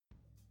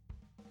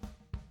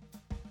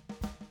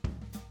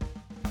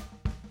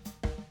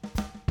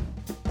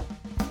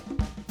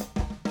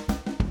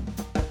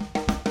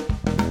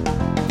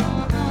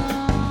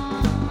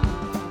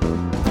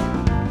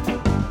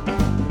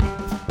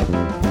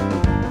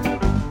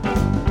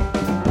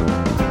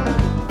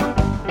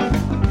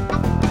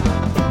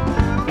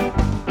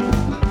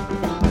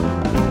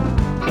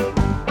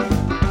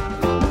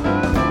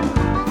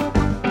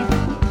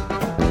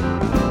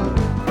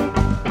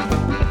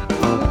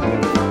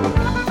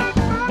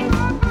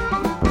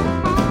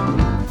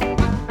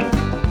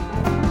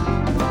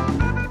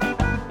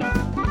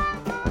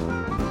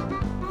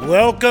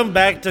Welcome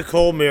back to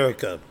Cole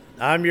America.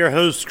 I'm your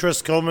host,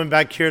 Chris Coleman,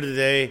 back here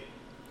today.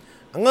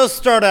 I'm going to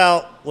start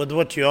out with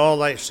what you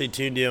all actually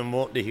tuned in and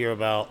want to hear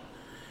about.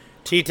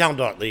 T-Town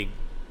Dart League.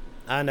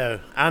 I know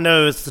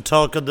it's the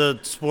talk of the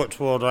sports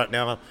world right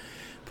now.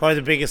 Probably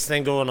the biggest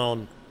thing going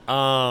on.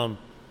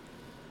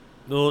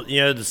 The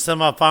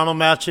semifinal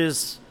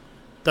matches,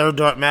 Third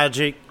Dart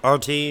Magic, our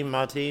team,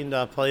 my team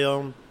that I play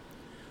on.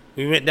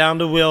 We went down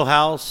to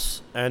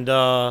Wheelhouse, and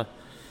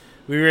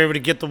we were able to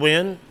get the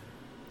win.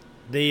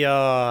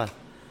 The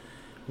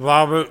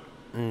Robert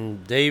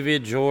and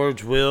David,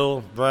 George,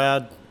 Will,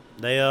 Brad,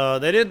 they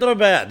didn't throw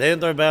bad. They didn't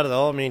throw bad at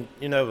all. I mean,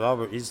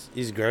 Robert,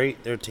 he's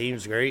great. Their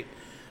team's great.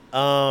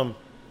 We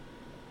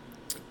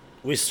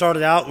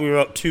started out, we were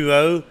up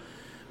 2-0.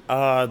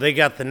 They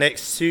got the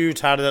next two,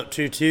 tied it up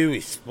 2-2.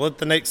 We split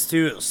the next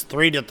two. It was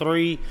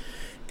 3-3,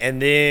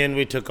 and then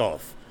we took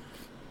off.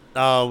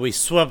 We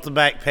swept the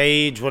back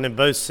page, winning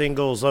both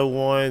singles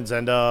 0-1s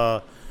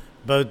and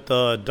both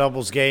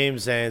doubles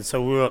games, and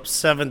so we were up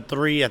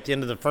 7-3 at the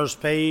end of the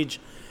first page.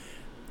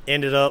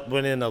 Ended up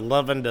winning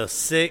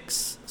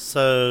 11-6.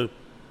 So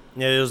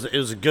it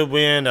was a good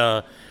win.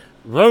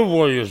 Road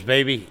Warriors,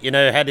 baby.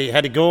 Had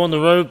to go on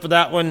the road for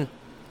that one.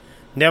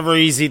 Never an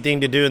easy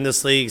thing to do in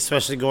this league,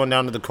 especially going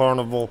down to the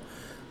Carnival.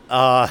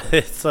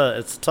 It's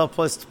a tough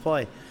place to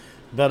play,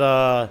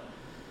 but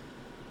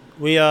so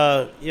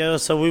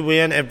we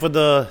win, and for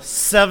the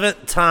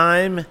 7th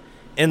time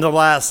in the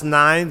last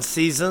 9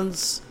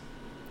 seasons,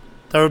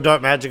 Third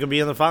Dart Magic will be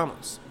in the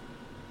finals.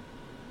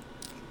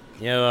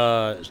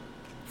 A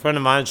friend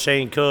of mine,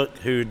 Shane Cook,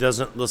 who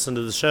doesn't listen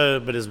to the show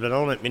but has been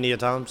on it many a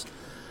times,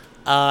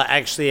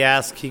 actually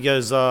asked. He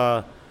goes,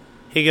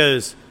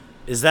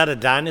 "Is that a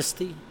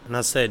dynasty?" And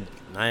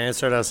I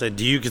answered,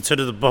 "Do you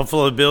consider the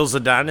Buffalo Bills a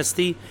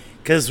dynasty?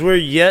 Because we're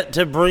yet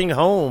to bring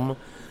home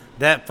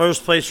that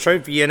first place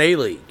trophy in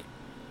A-League."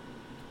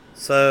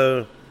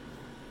 So,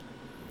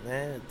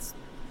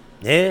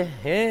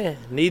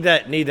 need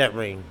that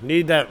ring.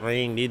 Need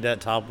that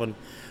top one.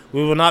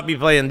 We will not be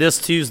playing this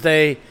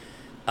Tuesday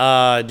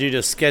due to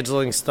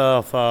scheduling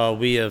stuff.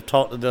 We have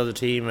talked to the other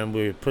team, and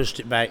we pushed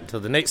it back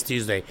until the next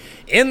Tuesday.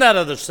 In that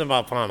other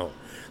semifinal,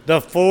 the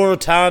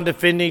 4-time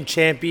defending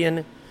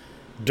champion,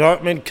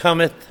 Dartman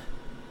Cometh,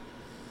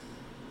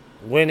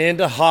 went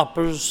into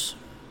Hoppers,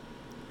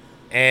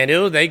 and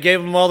they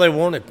gave them all they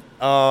wanted.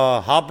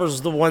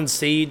 Hoppers the 1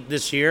 seed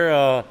this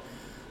year.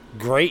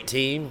 Great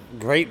team,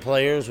 great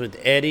players with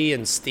Eddie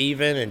and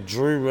Steven and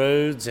Drew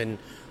Rhodes and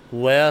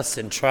Wes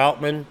and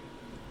Troutman.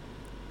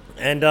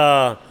 And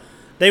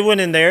they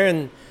went in there,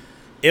 and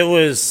it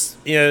was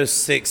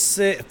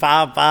 6-6,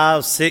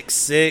 5-5,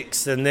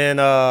 6-6, and then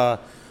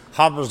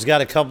Hoppers got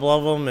a couple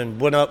of them and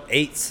went up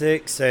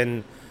 8-6,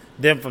 and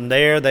then from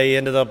there they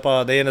ended up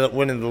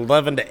winning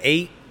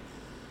 11-8.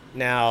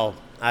 Now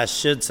I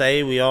should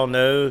say, we all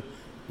know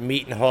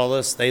Meat and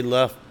Hollis, they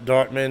left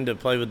Dartman to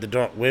play with the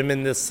Dart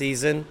women this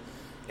season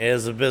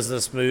as a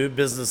business move,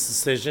 business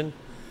decision.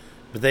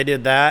 But they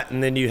did that,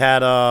 and then you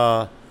had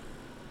the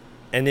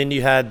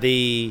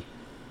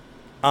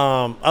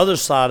other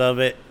side of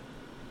it.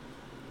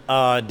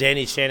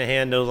 Danny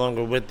Shanahan no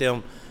longer with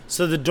them,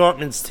 so the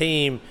Dartman's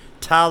team,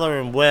 Tyler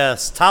and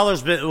Wes.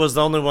 Was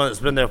the only one that's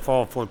been there for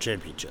all 4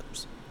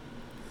 championships.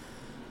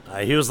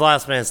 He was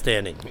last man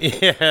standing.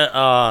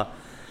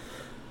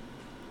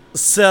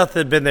 Seth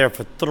had been there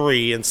for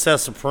 3, and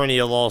Seth's a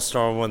perennial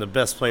all-star, one of the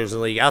best players in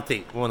the league. I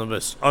think one of the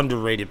most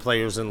underrated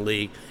players in the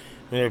league.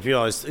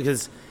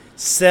 Because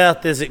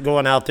Seth isn't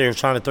going out there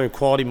trying to throw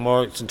quality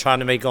marks and trying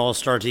to make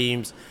all-star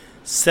teams.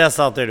 Seth's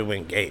out there to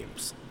win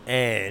games.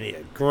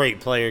 And great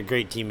player,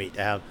 great teammate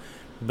to have.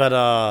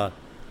 But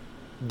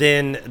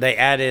then they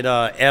added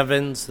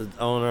Evans, the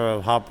owner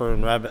of Hopper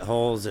and Rabbit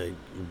Holes, a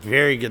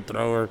very good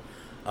thrower,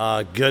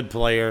 good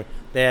player.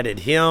 They added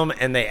him,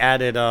 and they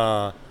added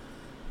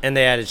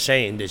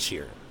Shane this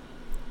year.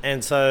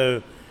 And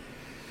so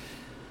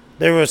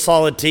they were a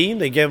solid team.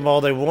 They gave them all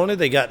they wanted.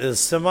 They got to the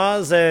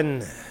semis,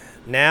 and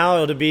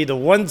now it'll be the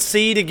 1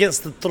 seed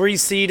against the 3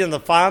 seed in the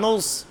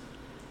finals.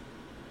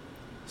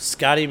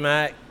 Scotty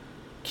Mack,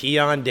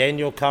 Keon,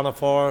 Daniel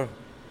Conifar,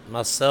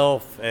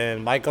 myself,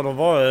 and Michael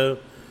Navarro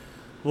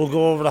will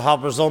go over to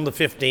Hoppers on the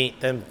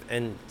 15th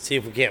and see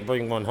if we can't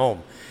bring one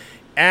home.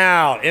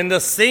 Now, in the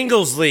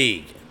singles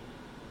league,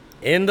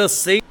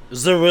 this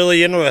is a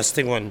really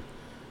interesting one.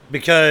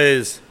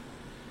 Because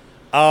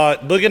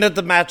looking at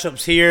the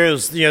matchups here,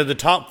 is the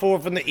top 4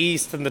 from the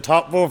East and the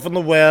top 4 from the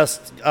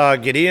West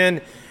get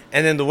in,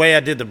 and then the way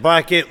I did the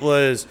bracket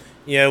was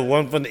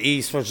 1 from the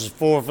East versus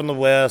 4 from the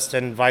West,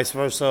 and vice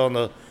versa on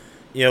the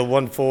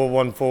 1-4,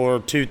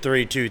 1-4,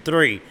 2-3,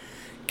 2-3.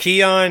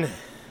 Keon,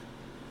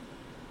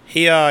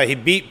 he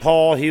beat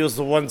Paul. He was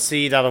the 1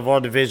 seed out of our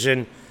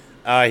division.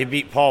 He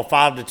beat Paul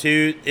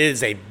 5-2. It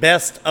is a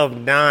best of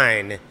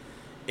 9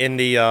 in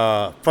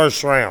the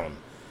first round.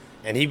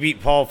 And he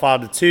beat Paul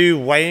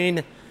 5-2.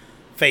 Wayne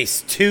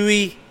faced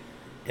Tui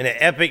in an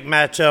epic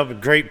matchup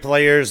with great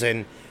players,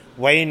 and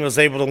Wayne was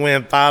able to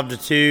win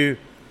 5-2.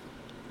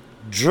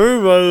 Drew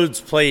Rhodes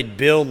played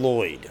Bill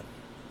Lloyd.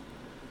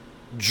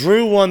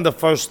 Drew won the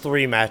first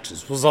 3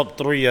 matches, was up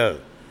 3-0.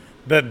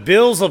 But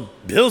Bill's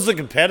a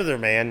competitor,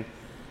 man.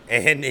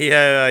 And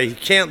he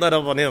can't let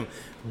up on him.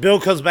 Bill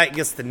comes back,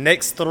 gets the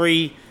next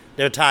 3.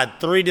 They're tied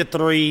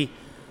 3-3.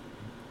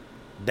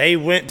 They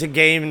went to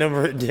game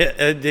number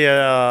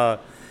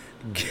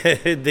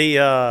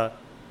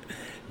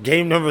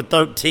game number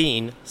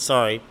 13.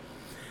 Sorry,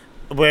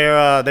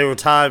 where they were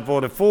tied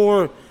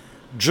 4-4.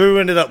 Drew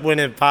ended up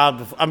winning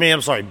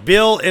 5.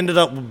 Bill ended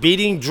up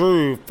beating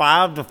Drew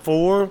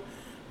 5-4.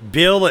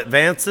 Bill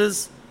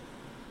advances.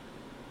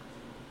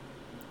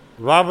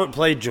 Robert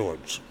played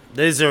George.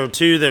 These are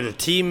 2 that are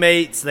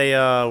teammates. They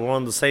were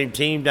on the same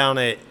team down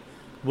at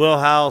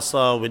Wheelhouse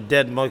with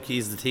Dead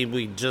Monkeys, the team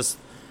we just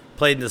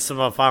played in the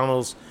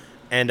semifinals.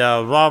 And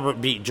Robert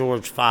beat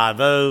George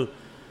 5-0.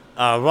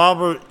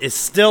 Robert is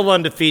still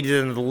undefeated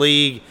in the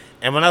league.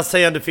 And when I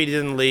say undefeated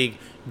in the league,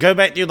 go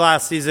back to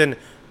last season.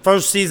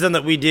 First season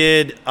that we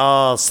did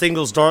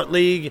singles dart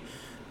league,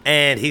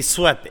 and he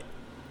swept it.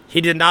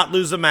 He did not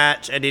lose a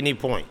match at any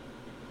point,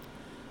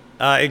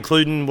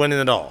 including winning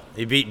it all.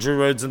 He beat Drew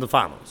Rhodes in the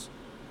finals.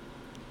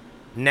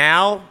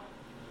 Now,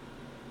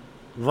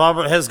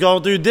 Robert has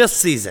gone through this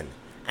season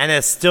and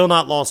has still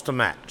not lost a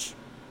match.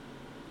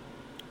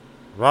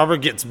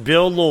 Robert gets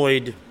Bill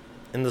Lloyd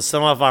in the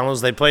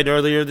semifinals. They played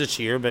earlier this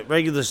year, but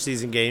regular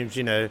season games,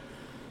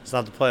 it's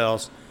not the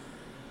playoffs.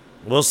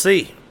 We'll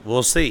see.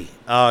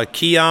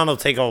 Keon will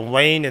take on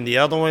Wayne in the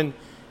other one.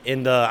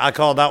 I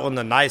call that one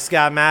the nice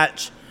guy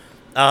match.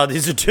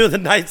 These are 2 of the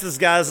nicest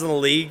guys in the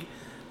league.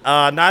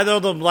 Neither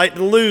of them like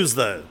to lose,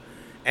 though.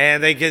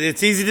 And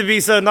it's easy to be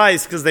so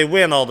nice because they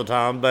win all the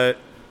time, but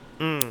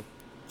no,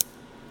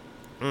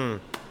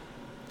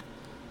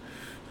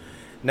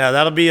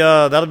 that'll be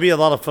a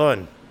lot of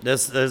fun.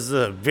 This is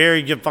a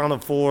very good Final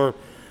Four.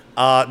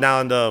 Now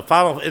in the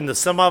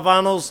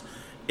semifinals,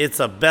 it's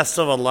a best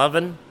of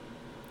 11,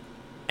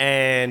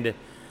 and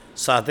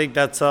so I think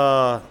that's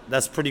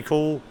pretty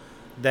cool.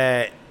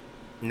 That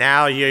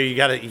now you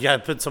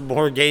gotta put some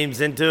more games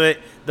into it.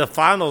 The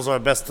finals are a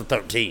best of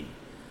 13,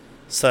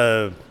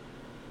 so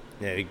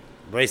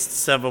race to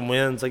 7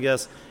 wins, I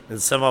guess. In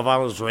the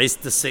semifinals, race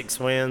to 6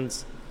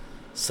 wins.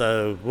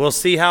 So we'll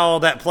see how all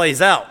that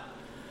plays out.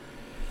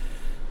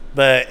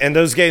 And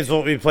those games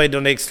won't be played till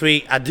next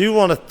week. I do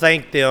want to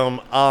thank them.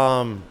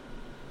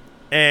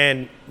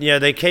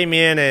 They came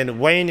in, and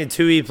Wayne and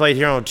Tui played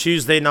here on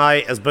Tuesday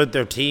night, as both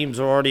their teams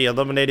were already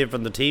eliminated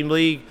from the team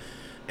league,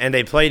 and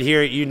they played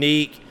here at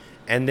Unique.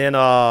 And then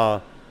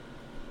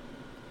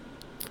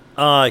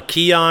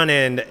Keon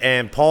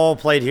and Paul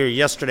played here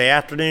yesterday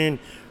afternoon.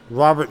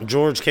 Robert and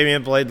George came in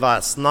and played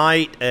last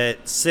night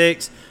at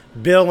 6.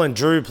 Bill and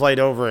Drew played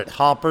over at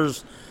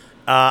Hoppers.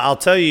 I'll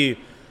tell you,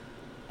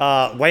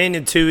 Wayne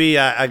and Tui,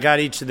 I got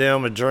each of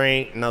them a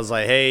drink, and I was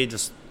like, hey,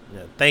 just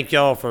thank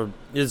y'all for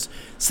this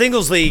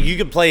singles league. You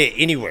can play it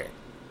anywhere.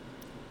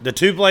 The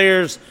 2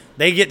 players,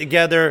 they get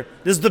together.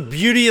 This is the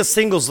beauty of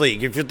singles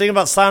league. If you're thinking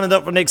about signing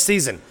up for next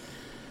season,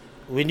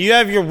 when you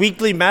have your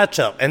weekly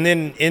matchup, and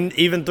then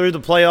even through the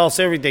playoffs,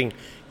 everything,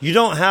 you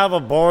don't have a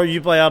bar you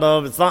play out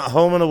of. It's not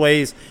home and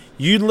aways.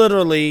 You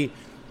literally,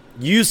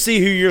 you see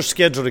who you're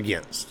scheduled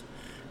against,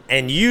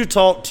 and you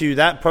talk to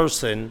that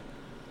person,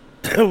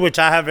 which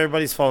I have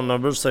everybody's phone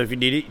numbers, so if you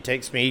need it, you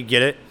text me, you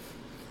get it,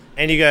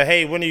 and you go,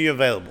 hey, when are you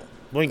available?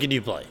 When can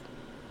you play?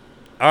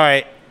 All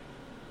right,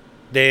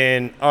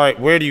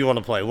 where do you want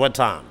to play? What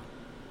time?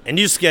 And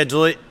you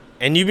schedule it,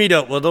 and you meet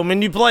up with them,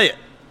 and you play it,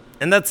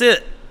 and that's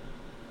it.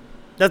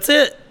 That's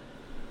it.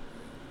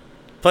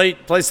 Play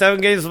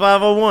 7 games of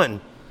 501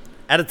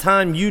 at a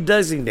time you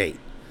designate.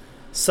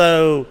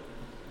 So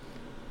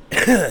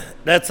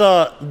that's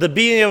the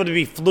being able to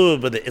be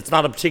fluid with it. It's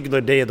not a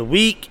particular day of the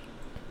week.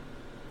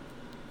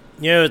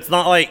 It's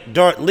not like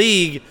Dart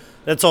League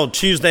that's on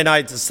Tuesday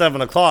nights at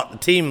 7 o'clock, the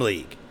team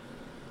league.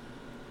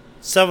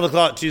 7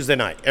 o'clock Tuesday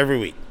night, every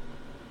week.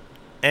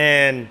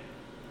 And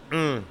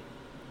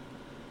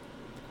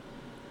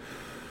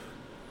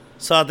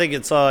so I think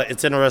it's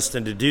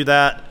interesting to do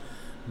that.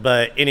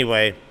 But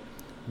anyway,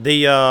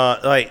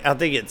 I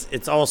think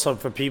it's awesome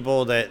for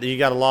people that you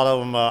got a lot of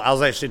them. I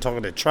was actually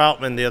talking to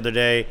Troutman the other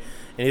day,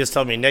 and he was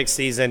telling me next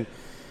season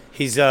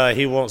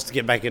he wants to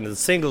get back into the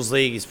singles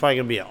league. He's probably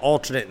going to be an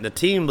alternate in the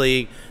team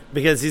league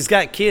because he's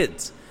got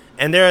kids,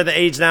 and they're at the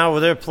age now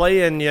where they're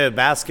playing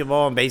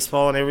basketball and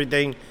baseball and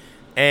everything,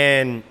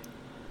 and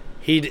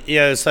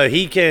so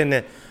he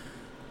can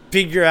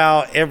figure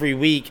out every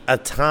week a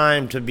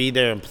time to be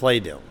there and play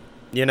them.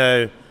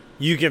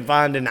 You can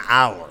find an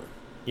hour,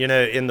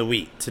 in the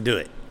week to do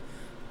it.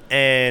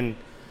 And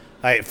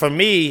like for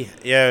me,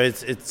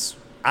 it's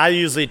I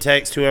usually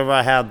text whoever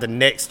I have the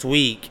next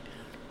week,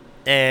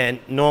 and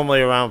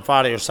normally around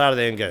Friday or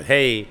Saturday, and go,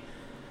 hey,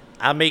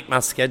 I make my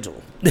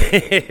schedule.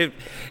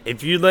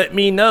 If you let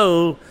me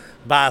know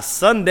by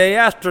Sunday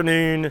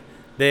afternoon,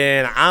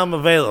 then I'm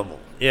available.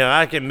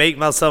 I can make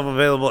myself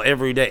available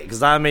every day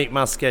because I make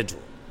my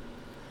schedule.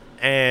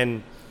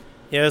 And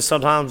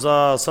sometimes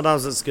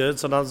it's good,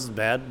 sometimes it's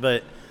bad,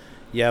 but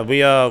yeah,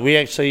 we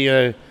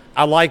actually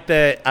I like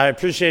that. I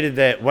appreciated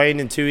that Wayne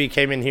and Tui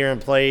came in here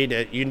and played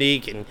at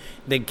Unique, and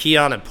then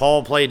Keon and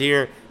Paul played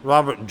here.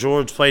 Robert and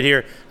George played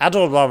here. I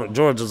told Robert and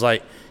George, I was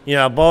like,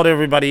 I bought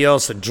everybody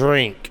else a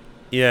drink,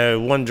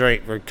 one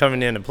drink for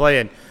coming in and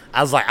playing.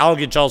 I was like, I'll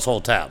get y'all's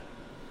whole tab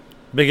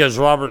because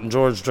Robert and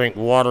George drink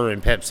water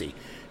and Pepsi.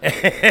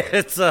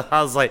 So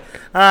I was like,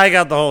 I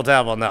got the whole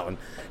tab on that one.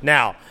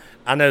 Now,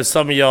 I know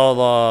some of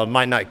y'all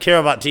might not care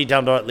about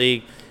T-Town Dart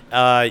League.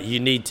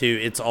 You need to.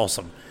 It's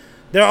awesome.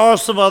 There are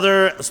some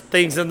other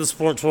things in the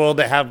sports world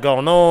that have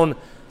gone on,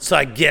 so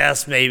I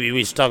guess maybe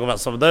we should talk about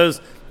some of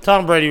those.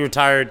 Tom Brady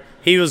retired.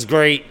 He was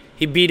great.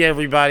 He beat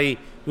everybody.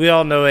 We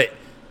all know it.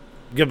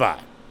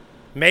 Goodbye.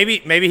 Maybe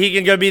he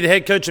can go be the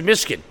head coach of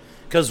Michigan.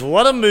 Because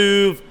what a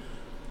move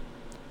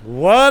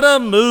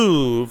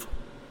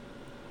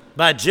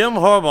by Jim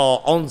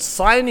Harbaugh on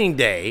signing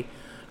day.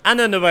 I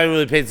know nobody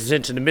really pays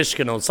attention to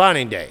Michigan on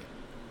signing day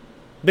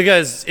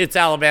because it's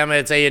Alabama,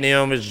 it's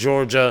A&M, it's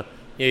Georgia.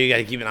 You got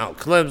to keep an eye on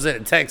Clemson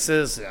and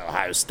Texas,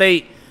 Ohio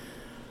State.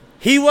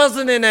 He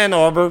wasn't in Ann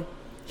Arbor.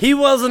 He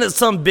wasn't at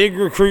some big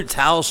recruit's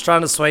house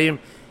trying to sway him.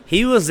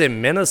 He was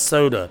in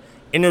Minnesota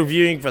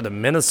interviewing for the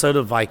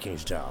Minnesota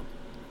Vikings job.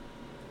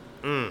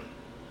 It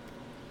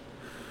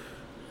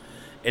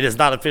has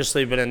not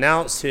officially been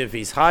announced if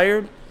he's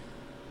hired.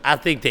 I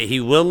think that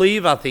he will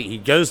leave. I think he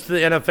goes to the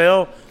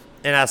NFL.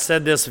 And I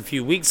said this a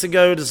few weeks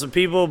ago to some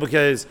people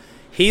because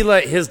he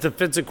let his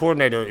defensive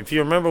coordinator, if you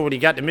remember when he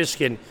got to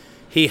Michigan,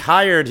 he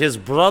hired his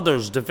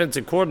brother's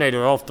defensive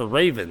coordinator off the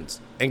Ravens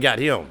and got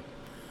him.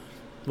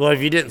 Well,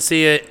 if you didn't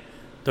see it,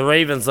 the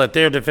Ravens let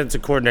their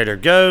defensive coordinator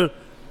go.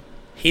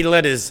 Jim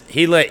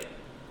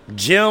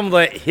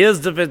let his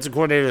defensive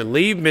coordinator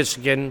leave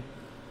Michigan,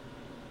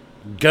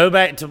 go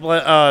back to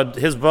play,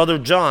 his brother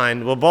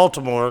John with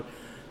Baltimore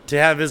to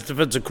have his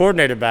defensive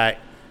coordinator back.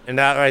 And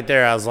that right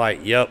there, I was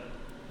like, yep,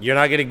 you're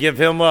not going to give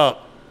him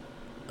up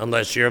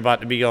unless you're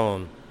about to be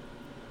gone.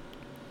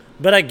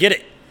 But I get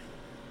it.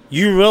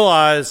 You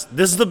realize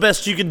this is the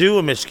best you can do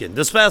in Michigan.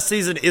 This past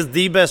season is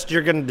the best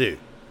you're going to do.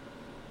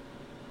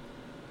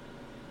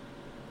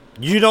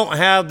 You don't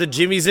have the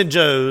Jimmies and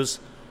Joes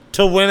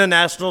to win a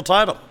national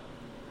title.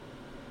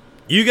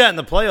 You got in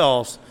the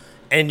playoffs,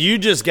 and you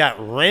just got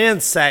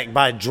ransacked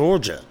by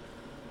Georgia.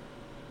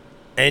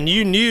 And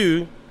you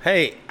knew,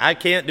 hey, I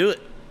can't do it.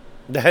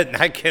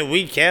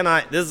 We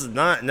cannot. This is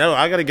not. No,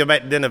 I got to go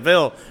back to the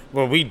NFL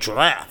where we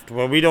draft,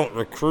 where we don't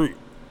recruit.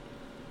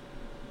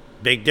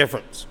 Big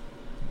difference.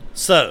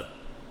 So,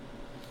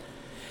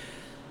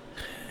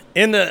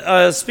 in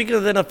the speaking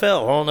of the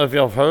NFL, I don't know if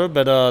y'all have heard,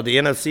 but the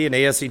NFC and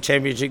AFC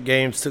championship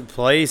games took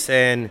place,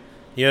 and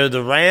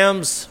the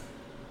Rams,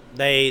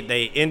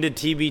 they ended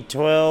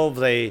TB12.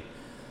 They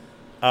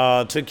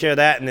took care of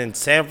that, and then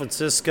San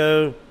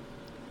Francisco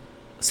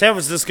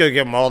gave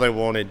them all they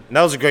wanted. And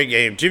that was a great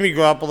game. Jimmy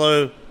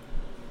Garoppolo,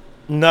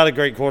 not a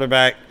great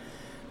quarterback,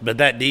 but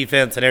that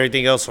defense and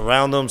everything else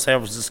around them, San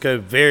Francisco,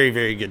 very,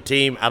 very good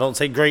team. I don't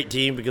say great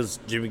team because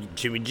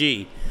Jimmy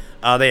G.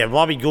 They had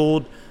Robbie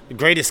Gould, the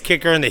greatest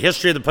kicker in the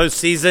history of the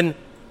postseason.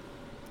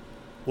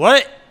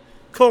 What?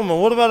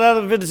 Coleman, what about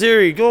Adam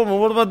Vinatieri? Coleman,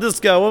 what about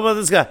this guy? What about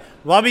this guy?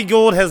 Robbie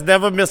Gould has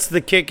never missed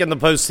the kick in the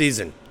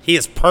postseason. He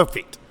is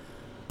perfect.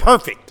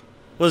 Perfect.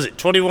 What is it,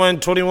 21,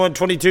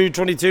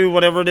 22,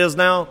 whatever it is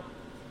now?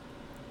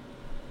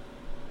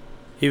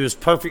 He was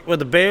perfect with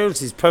the Bears.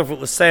 He's perfect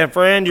with San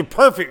Fran. You're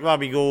perfect,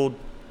 Robbie Gould.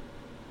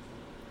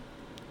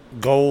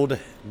 Gould,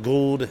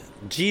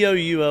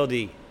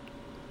 G-O-U-L-D.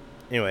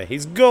 Anyway,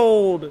 he's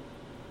gold.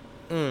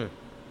 It's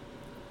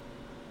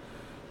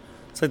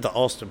like the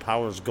Austin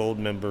Powers Gold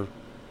member.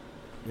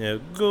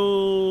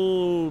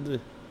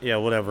 Gold. Yeah,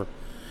 whatever.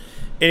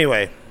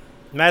 Anyway,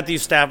 Matthew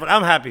Stafford.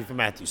 I'm happy for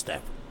Matthew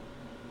Stafford.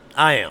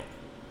 I am.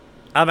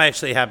 I'm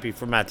actually happy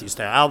for Matthew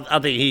Stafford. I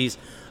think he's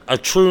a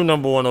true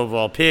number one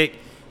overall pick.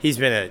 He's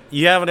been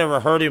you haven't ever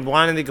heard him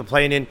whining and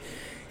complaining.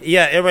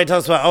 Yeah, everybody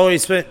talks about, he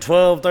spent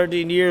 12,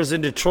 13 years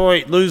in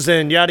Detroit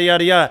losing, yada,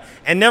 yada, yada.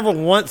 And never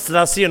once did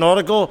I see an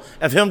article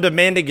of him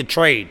demanding a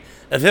trade,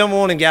 of him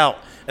wanting out,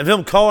 of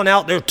him calling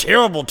out their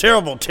terrible,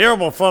 terrible,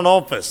 terrible front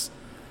office.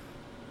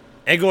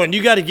 And going,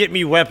 you got to get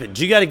me weapons.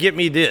 You got to get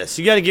me this.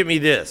 You got to get me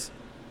this.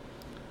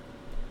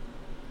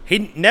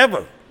 He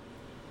never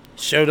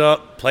showed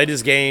up, played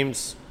his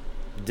games,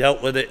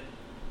 dealt with it,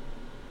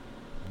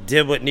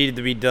 did what needed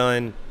to be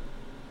done.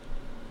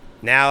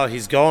 Now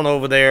he's gone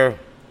over there.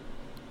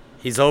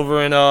 He's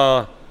over in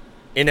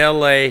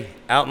L.A.,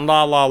 out in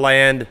La La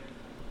Land,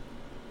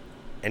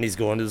 and he's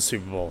going to the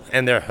Super Bowl.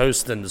 And they're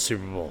hosting the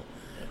Super Bowl,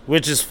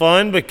 which is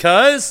fun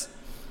because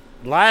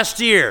last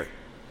year,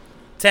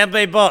 Tampa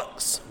Bay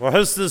Bucks were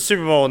hosting the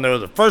Super Bowl, and they were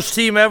the first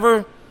team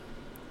ever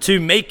to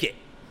make it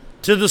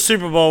to the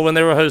Super Bowl when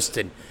they were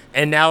hosting.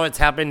 And now it's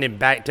happened in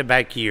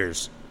back-to-back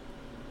years.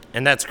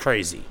 And that's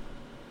crazy.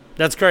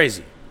 That's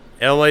crazy.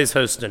 L.A.'s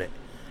hosting it.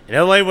 And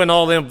L.A. went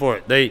all in for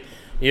it. They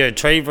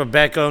trade for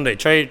Beckham. They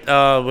trade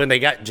when they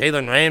got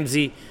Jalen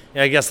Ramsey.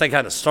 I guess they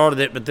kind of started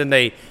it, but then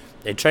they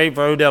trade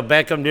for Odell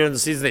Beckham during the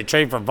season. They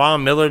trade for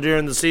Von Miller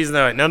during the season.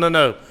 They're like,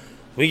 no.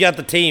 We got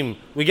the team.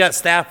 We got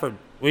Stafford.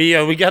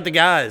 We got the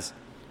guys.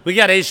 We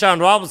got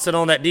Ashawn Robinson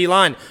on that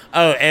D-line.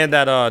 Oh, and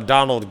that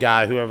Donald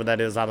guy, whoever that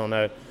is, I don't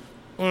know.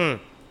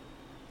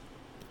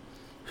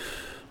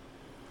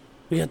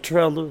 We got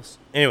Terrell Lewis.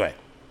 Anyway.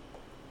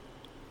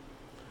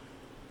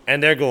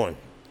 And they're going.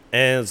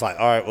 And it's like,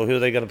 all right, well, who are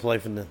they going to play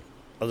from the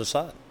other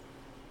side?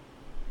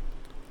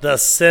 The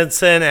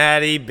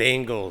Cincinnati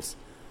Bengals.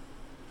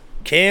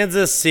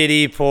 Kansas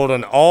City pulled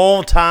an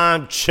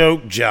all-time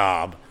choke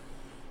job.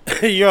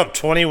 You're up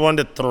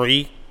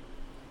 21-3.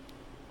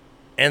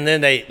 And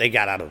then they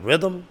got out of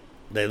rhythm.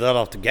 They let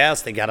off the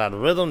gas. They got out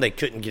of rhythm. They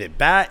couldn't get it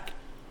back.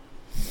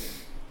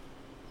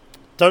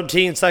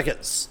 13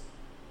 seconds.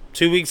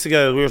 2 weeks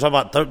ago, we were talking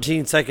about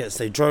 13 seconds.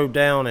 They drove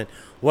down, and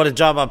what a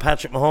job by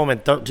Patrick Mahomes in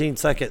 13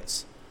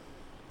 seconds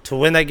to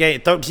win that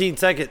game. 13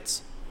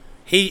 seconds.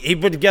 He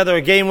put together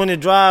a game-winning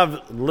drive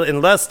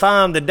in less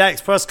time than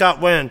Dak Prescott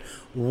win.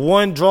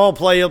 One draw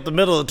play up the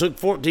middle. It took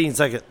 14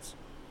 seconds.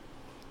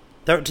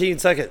 13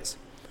 seconds.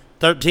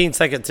 13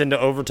 seconds into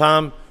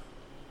overtime,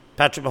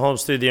 Patrick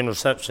Mahomes threw the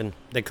interception.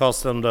 They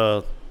cost them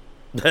the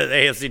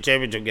AFC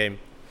Championship game.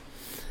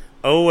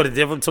 Oh, what a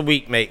difference a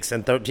week makes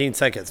and 13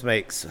 seconds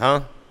makes,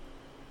 huh?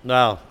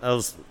 Wow,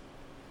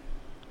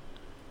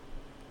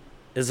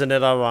 isn't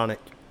it ironic?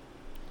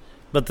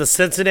 But the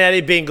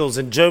Cincinnati Bengals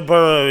and Joe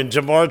Burrow and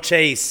Jamar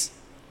Chase,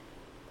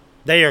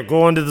 they are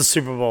going to the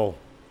Super Bowl.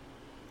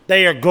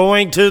 They are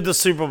going to the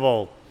Super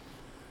Bowl.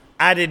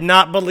 I did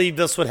not believe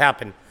this would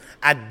happen.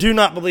 I do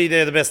not believe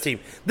they're the best team.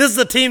 This is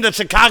the team the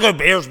Chicago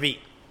Bears beat.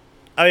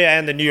 Oh, yeah,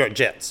 and the New York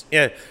Jets.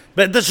 Yeah,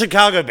 but the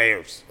Chicago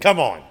Bears. Come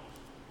on.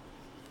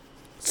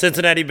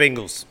 Cincinnati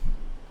Bengals.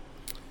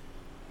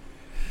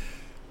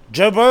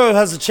 Joe Burrow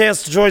has a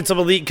chance to join some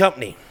elite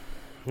company.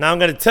 Now, I'm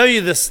going to tell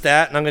you this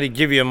stat, and I'm going to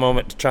give you a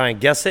moment to try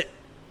and guess it.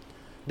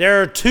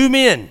 There are two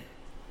men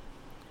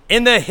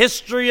in the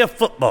history of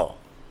football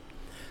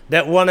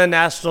that won a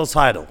national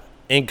title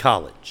in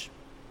college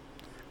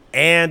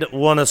and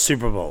won a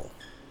Super Bowl.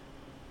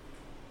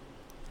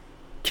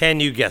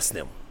 Can you guess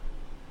them?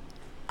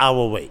 I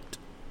will wait.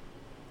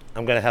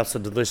 I'm going to have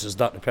some delicious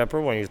Dr. Pepper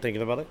when you're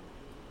thinking about it.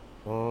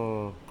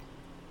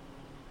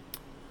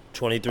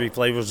 23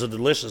 flavors of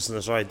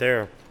deliciousness right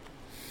there.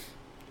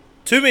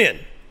 Two men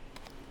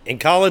in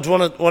college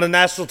won a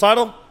national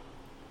title.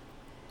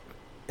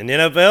 In the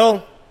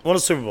NFL, won a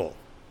Super Bowl.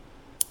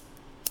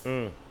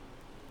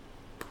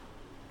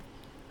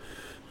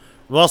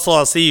 Russell,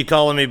 I see you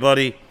calling me,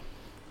 buddy.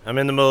 I'm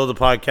in the middle of the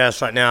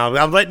podcast right now.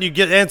 I'm letting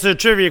you answer a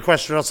trivia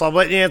question, Russell. I'm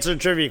letting you answer a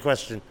trivia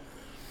question.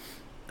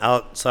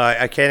 So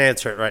I can't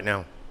answer it right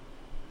now.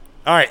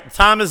 All right,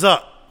 time is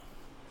up.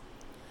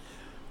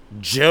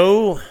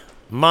 Joe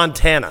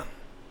Montana,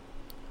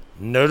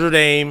 Notre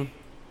Dame,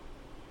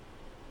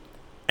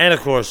 and of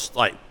course,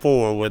 like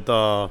 4 with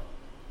San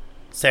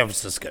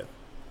Francisco.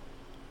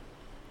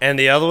 And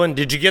the other one,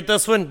 did you get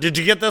this one?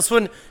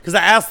 Because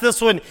I asked this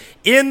one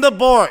in the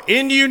bar,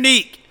 in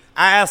Unique.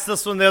 I asked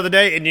this one the other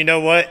day, and you know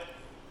what?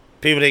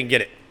 People didn't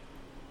get it.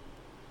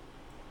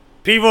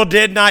 People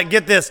did not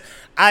get this.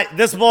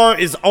 This bar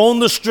is on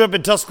the Strip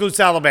in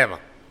Tuscaloosa, Alabama.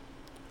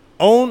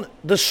 On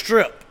the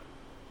Strip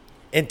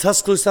in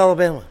Tuscaloosa,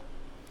 Alabama.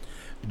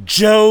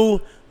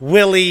 Joe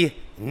Willie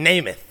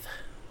Namath.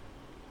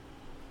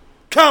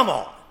 Come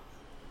on.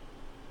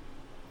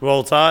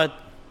 Roll Tide.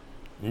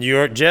 New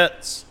York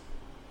Jets.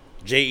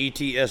 Jets,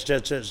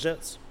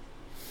 Jets.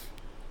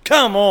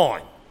 Come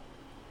on.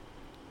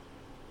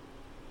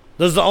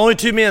 Those are the only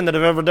two men that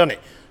have ever done it.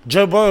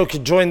 Joe Burrow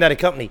could join that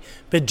company.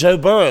 But Joe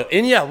Burrow,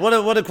 and yeah,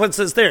 what a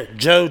coincidence there.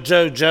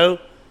 Joe.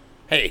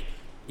 Hey,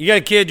 you got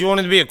a kid, you want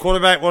him to be a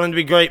quarterback, want him to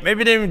be great.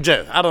 Maybe name him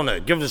Joe. I don't know.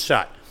 Give it a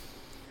shot.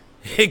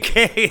 He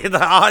can't,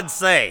 the odds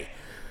say.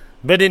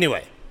 But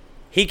anyway,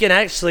 he can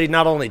actually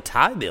not only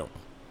tie them,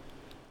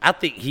 I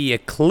think he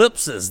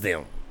eclipses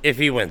them if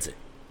he wins it.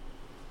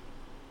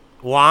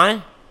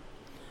 Why?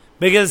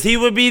 Because he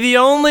would be the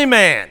only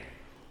man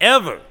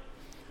ever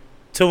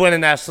to win a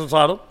national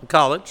title in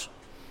college,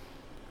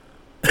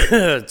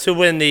 to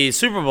win the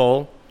Super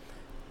Bowl,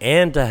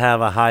 and to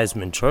have a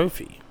Heisman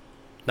Trophy.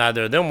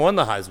 Neither of them won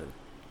the Heisman.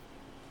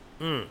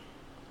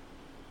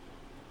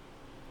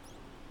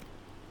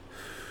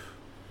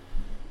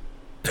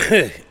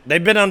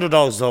 They've been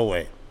underdogs the whole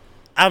way.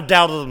 I've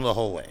doubted them the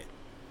whole way.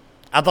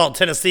 I thought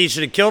Tennessee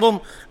should have killed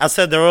them. I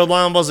said their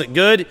O-line wasn't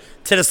good.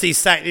 Tennessee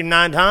sacked him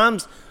 9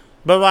 times.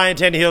 But Ryan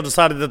Tannehill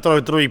decided to throw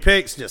 3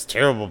 picks. Just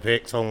terrible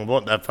picks on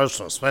that first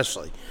one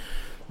especially.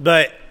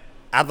 But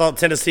I thought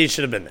Tennessee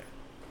should have been there.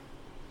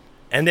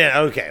 And then,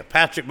 okay,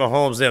 Patrick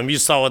Mahomes, you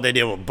saw what they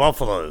did with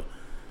Buffalo.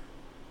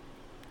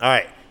 All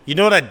right. You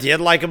know what I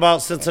did like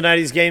about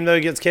Cincinnati's game, though,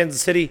 against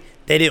Kansas City?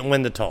 They didn't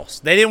win the toss.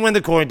 They didn't win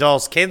the coin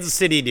toss. Kansas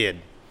City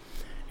did.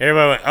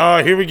 Everybody went,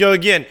 oh, here we go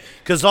again.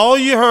 Because all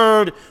you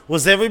heard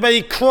was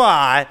everybody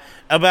cry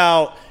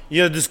about,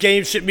 this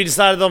game shouldn't be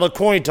decided on a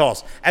coin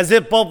toss. As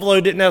if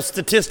Buffalo didn't have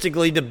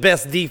statistically the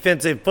best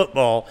defense in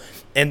football.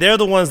 And they're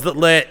the ones that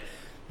let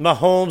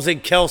Mahomes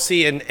and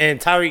Kelsey and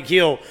Tyreek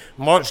Hill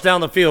march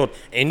down the field.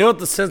 And you know what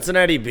the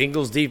Cincinnati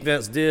Bengals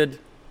defense did?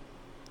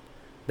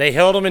 They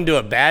held them into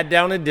a bad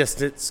down and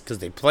distance because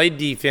they played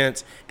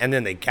defense, and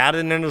then they got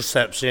an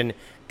interception,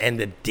 and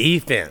the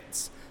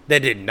defense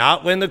that did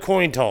not win the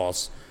coin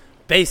toss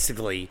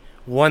basically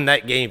won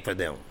that game for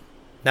them.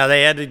 Now,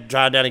 they had to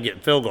drive down and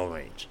get field goal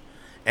range.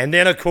 And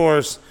then, of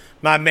course,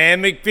 my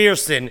man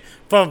McPherson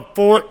from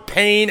Fort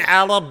Payne,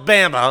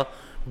 Alabama,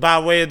 by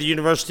way of the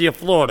University of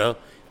Florida,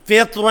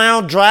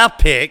 5th-round draft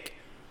pick.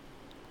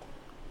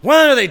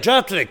 Why are they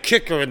drafting a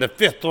kicker in the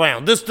 5th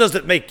round? This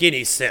doesn't make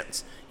any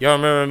sense. Y'all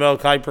remember Mel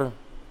Kiper?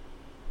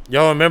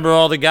 Y'all remember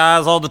all the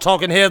guys, all the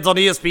talking heads on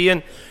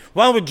ESPN?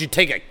 Why would you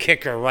take a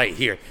kicker right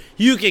here?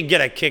 You can get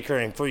a kicker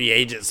in free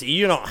agency.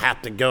 You don't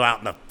have to go out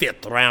in the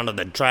 5th round of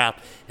the draft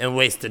and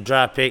waste the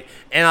draft pick.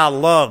 And I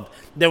love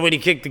that when he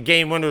kicked the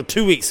game winner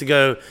 2 weeks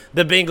ago,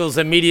 the Bengals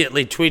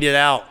immediately tweeted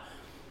out,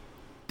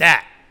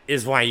 that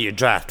is why you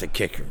draft a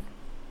kicker.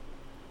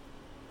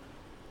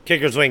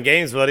 Kickers win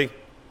games, buddy.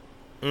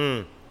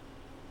 But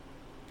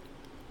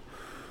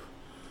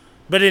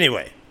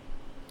anyway,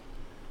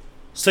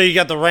 so you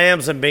got the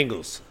Rams and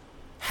Bengals.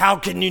 How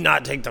can you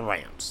not take the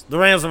Rams? The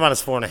Rams are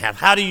 -4.5.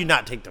 How do you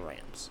not take the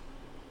Rams?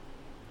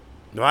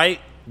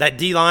 Right? That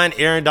D-line,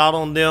 Aaron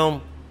Donald and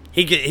them,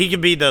 he could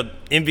be the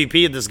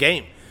MVP of this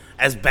game.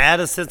 As bad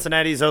as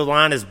Cincinnati's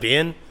O-line has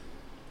been,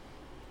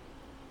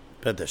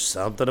 but there's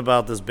something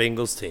about this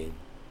Bengals team.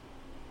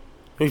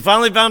 We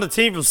finally found a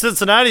team from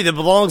Cincinnati that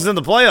belongs in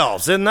the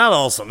playoffs. Isn't that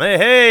awesome?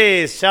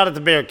 Hey, shout out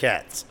to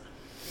Bearcats.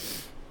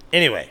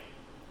 Anyway,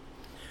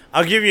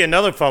 I'll give you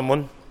another fun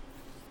one.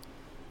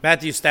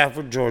 Matthew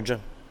Stafford, Georgia.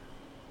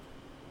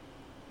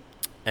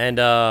 And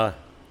Joe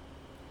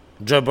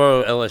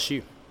Burrow,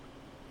 LSU.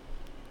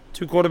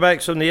 2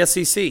 quarterbacks from the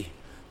SEC.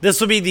 This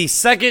will be the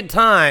second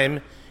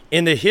time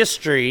in the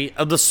history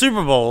of the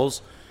Super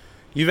Bowls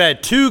you've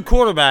had 2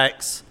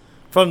 quarterbacks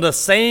from the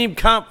same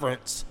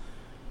conference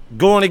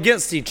going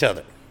against each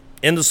other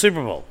in the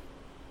Super Bowl.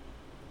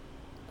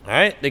 All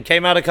right? They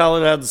came out of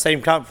college and had the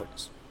same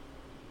conference.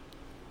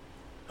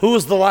 Who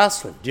was the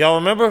last one? Do y'all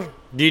remember?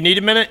 Do you need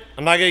a minute?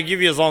 I'm not going to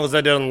give you as long as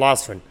I did on the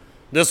last one.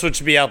 This one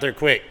should be out there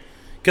quick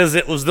because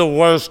it was the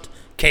worst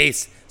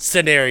case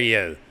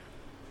scenario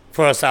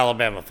for us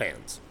Alabama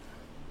fans.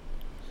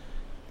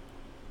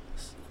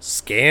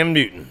 Cam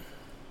Newton,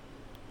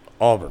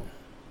 Auburn,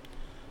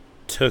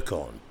 took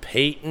on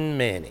Peyton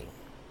Manning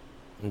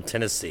in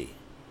Tennessee.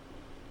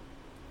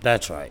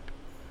 That's right.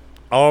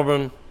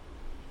 Auburn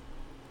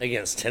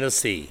against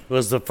Tennessee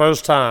was the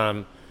first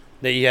time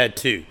that you had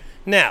 2.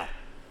 Now,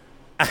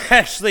 I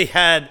actually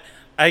had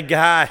a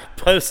guy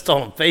post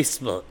on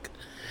Facebook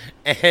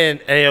and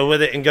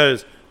with it and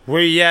goes,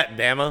 "Where you at,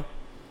 Bama?"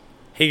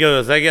 He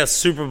goes, "I guess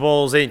Super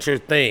Bowls ain't your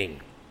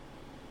thing."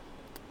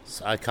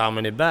 So I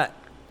commented back.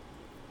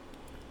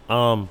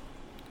 I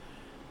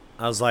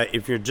was like,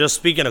 if you're just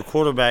speaking of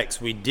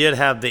quarterbacks, we did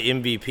have the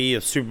MVP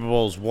of Super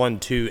Bowls 1,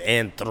 2,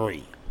 and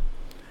 3.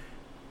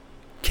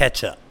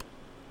 Catch up.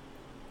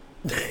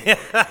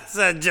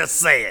 So just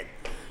saying.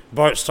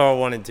 Bart Starr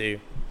 1 and 2.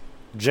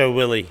 Joe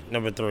Willie,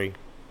 number 3.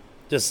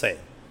 Just saying.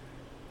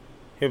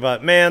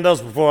 About, man, that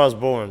was before I was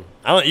born.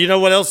 You know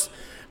what else?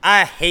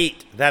 I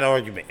hate that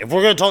argument. If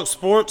we're going to talk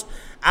sports,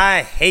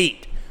 I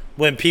hate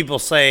when people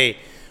say,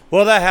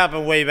 well, that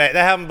happened way back.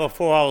 That happened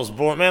before I was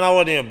born. Man, I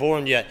wasn't even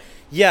born yet.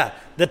 Yeah,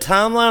 the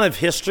timeline of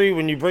history,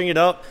 when you bring it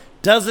up,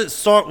 doesn't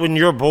start when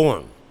you're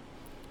born.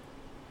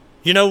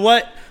 You know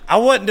what? I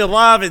wasn't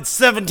alive in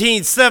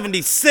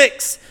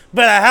 1776,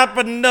 but I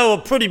happen to know a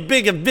pretty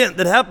big event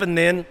that happened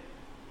then.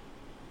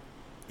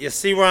 You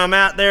see where I'm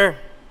at there?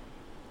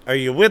 Are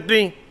you with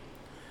me?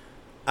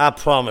 I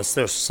promise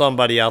there's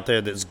somebody out there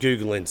that's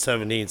Googling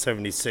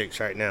 1776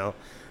 right now.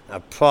 I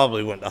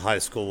probably went to high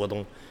school with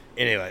them.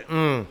 Anyway,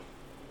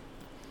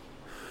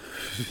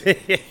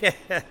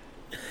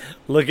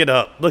 Look it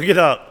up. Look it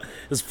up.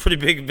 It's a pretty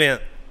big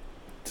event.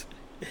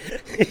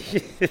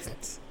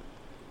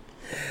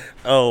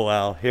 Oh,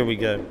 wow. Here we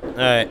go. All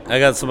right. I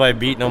got somebody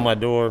beating on my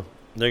door.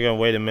 They're going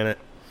to wait a minute.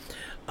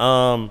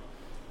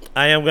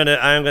 I am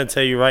gonna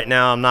tell you right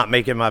now, I'm not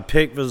making my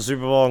pick for the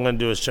Super Bowl. I'm gonna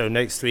do a show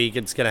next week.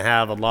 It's gonna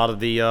have a lot of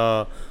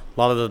the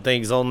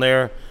things on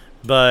there,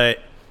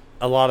 but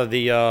a lot of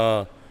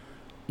the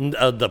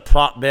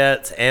prop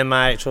bets and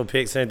my actual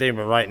picks and everything.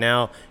 But right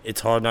now,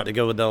 it's hard not to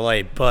go with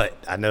LA. But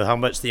I know how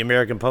much the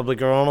American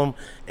public are on them,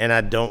 and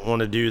I don't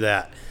want to do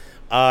that.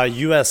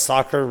 U.S.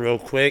 soccer, real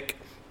quick.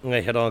 I'm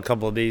gonna hit on a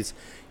couple of these.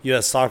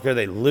 U.S. soccer,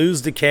 they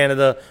lose to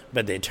Canada,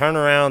 but they turn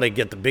around. They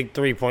get the big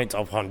 3 points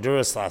off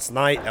Honduras last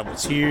night. That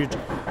was huge.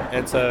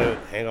 And so,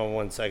 hang on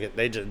one second.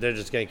 They're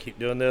just going to keep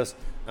doing this.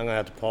 I'm going to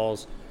have to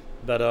pause.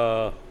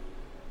 But,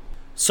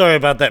 sorry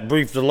about that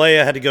brief delay.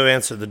 I had to go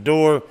answer the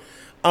door.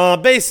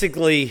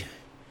 Basically,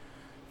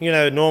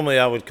 normally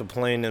I would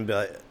complain and be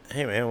like,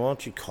 hey, man, why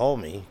don't you call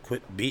me?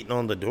 Quit beating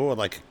on the door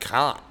like a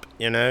cop,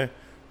 What are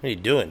you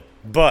doing?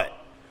 But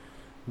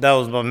that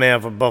was my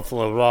man from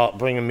Buffalo Rock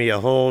bringing me a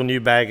whole new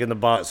bag in the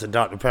box of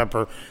Dr.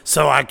 Pepper,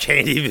 so I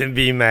can't even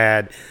be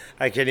mad.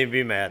 I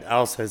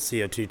also had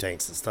CO2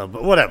 tanks and stuff,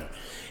 but whatever.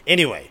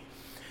 Anyway,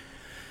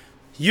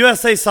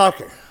 USA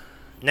Soccer.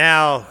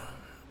 Now,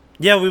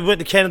 Yeah, we went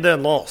to Canada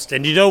and lost.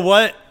 And you know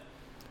what?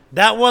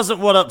 That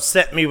wasn't what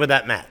upset me with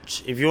that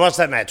match. If you watch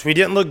that match, we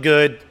didn't look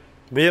good.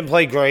 We didn't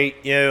play great,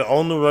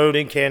 on the road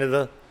in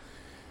Canada.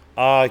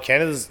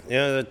 Canada's,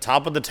 the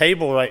top of the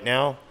table right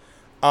now.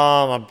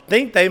 I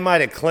think they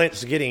might have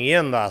clinched getting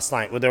in last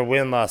night with their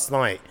win last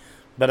night,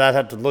 but I'd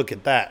have to look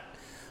at that.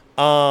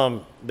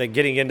 They're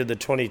getting into the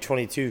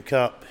 2022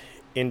 Cup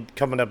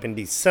coming up in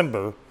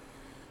December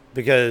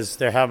because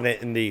they're having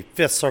it in the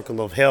fifth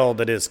circle of hell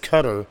that is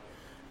Qatar,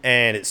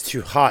 and it's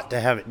too hot to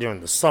have it during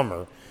the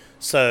summer.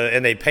 So,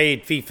 and they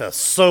paid FIFA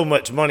so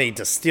much money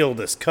to steal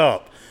this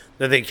cup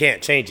that they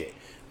can't change it.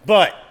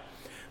 But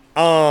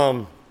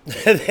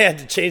they had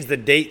to change the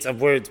dates of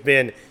where it's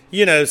been.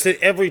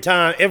 Every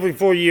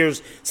 4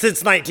 years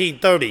since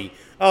 1930,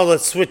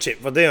 let's switch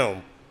it for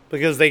them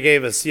because they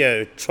gave us,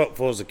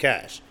 truckfuls of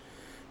cash.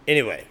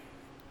 Anyway,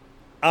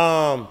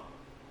 the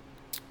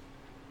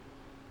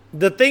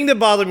thing that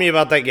bothered me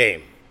about that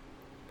game,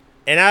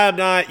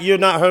 and you've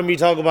not heard me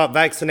talk about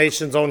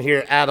vaccinations on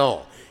here at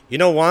all. You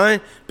know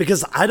why?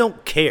 Because I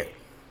don't care.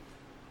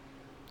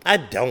 I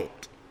don't.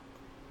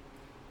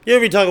 You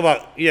hear me talk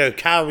about,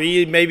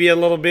 Kyrie maybe a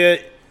little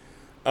bit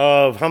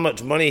of how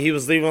much money he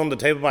was leaving on the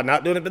table by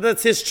not doing it, but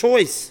that's his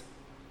choice.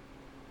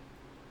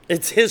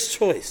 It's his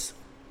choice.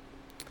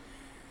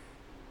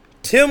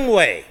 Tim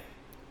Way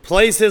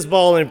plays his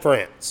ball in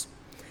France.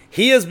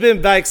 He has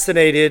been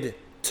vaccinated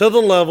to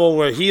the level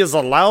where he is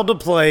allowed to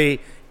play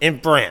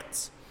in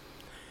France.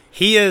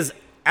 He is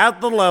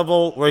at the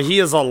level where he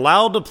is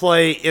allowed to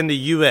play in the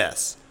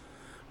U.S.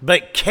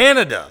 But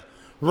Canada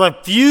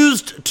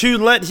refused to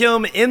let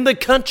him in the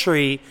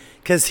country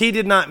because he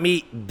did not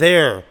meet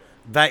their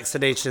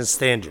vaccination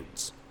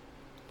standards.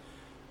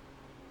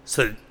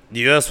 So the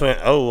U.S.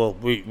 went,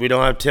 we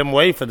don't have Tim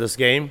Way for this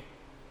game.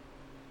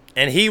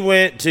 And he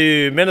went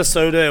to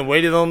Minnesota and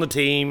waited on the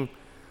team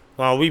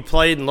while we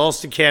played and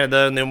lost to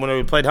Canada. And then when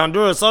we played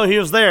Honduras, he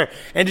was there.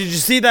 And did you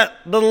see the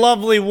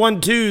lovely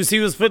 1-2s he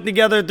was putting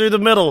together through the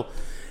middle?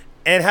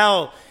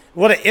 And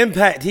what an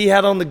impact he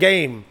had on the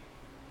game.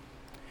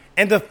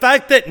 And the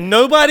fact that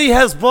nobody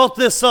has brought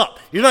this up.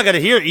 You're not going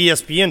to hear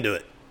ESPN do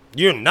it.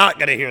 You're not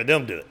going to hear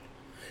them do it.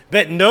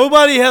 But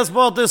nobody has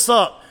brought this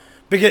up.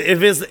 Because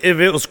if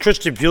it was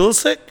Christian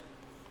Pulisic,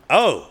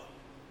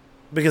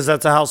 because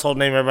that's a household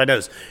name everybody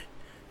knows.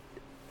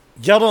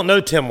 Y'all don't know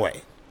Tim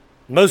Way.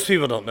 Most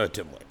people don't know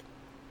Tim Way.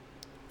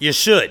 You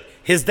should.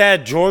 His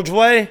dad, George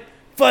Way,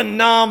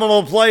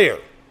 phenomenal player.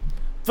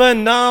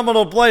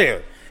 Phenomenal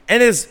player.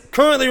 And is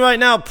currently right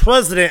now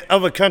president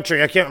of a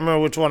country. I can't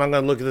remember which one. I'm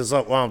going to look this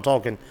up while I'm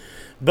talking.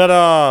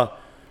 But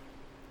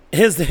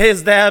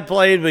his dad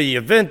played with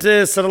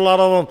Juventus and a lot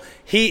of them.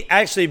 He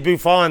actually,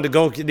 Buffon,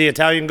 the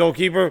Italian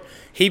goalkeeper,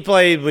 he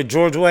played with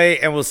George Way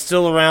and was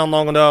still around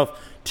long enough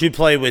to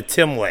play with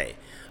Tim Way.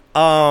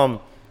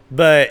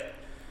 But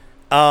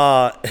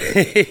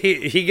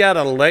he got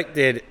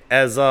elected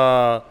as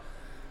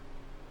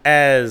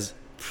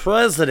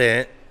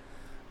president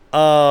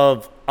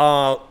of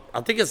I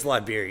think it's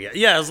Liberia.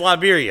 Yeah, it's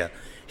Liberia.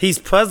 He's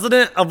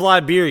president of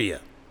Liberia.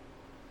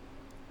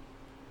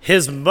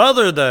 His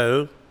mother,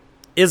 though,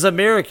 is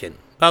American.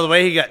 By the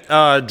way, he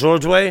got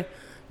George Way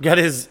got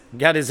his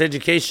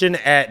education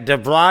at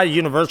DeVry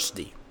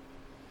University,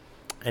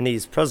 and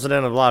he's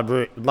president of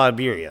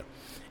Liberia.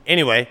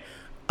 Anyway,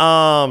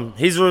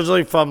 he's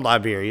originally from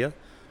Liberia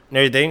and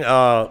everything,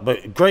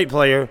 but great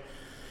player.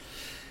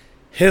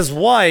 His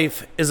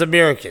wife is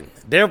American.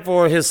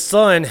 Therefore, his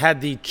son had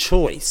the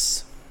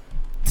choice.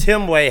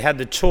 Tim Way had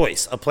the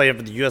choice of playing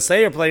for the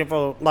USA or playing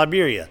for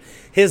Liberia.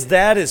 His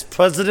dad is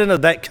president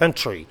of that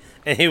country.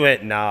 And he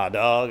went, nah,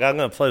 dog, I'm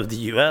going to play with the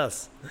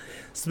U.S.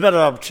 It's a better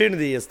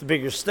opportunity. It's the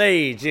bigger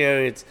stage.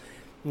 It's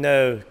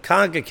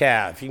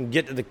CONCACAF. You can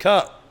get to the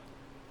cup.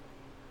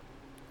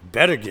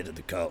 Better get to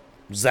the cup.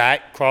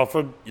 Zach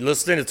Crawford, you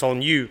listening? It's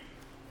on you.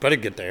 Better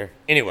get there.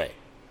 Anyway.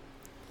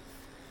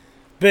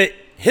 But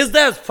his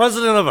dad's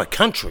president of a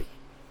country.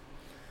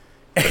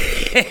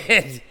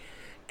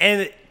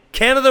 and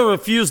Canada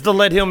refused to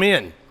let him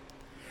in.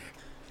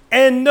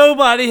 And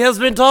nobody has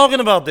been talking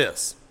about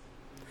this.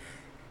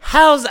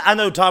 I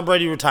know Tom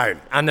Brady retired.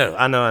 I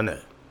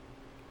know.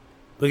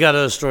 We got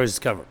other stories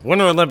to cover.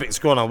 Winter Olympics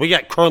going on. We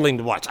got curling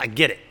to watch. I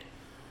get it.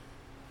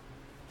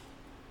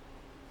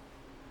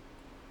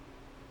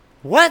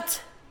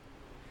 What?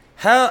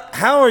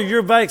 How are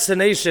your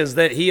vaccinations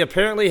that he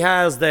apparently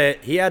has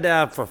that he had to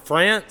have for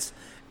France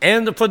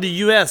and for the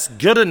U.S.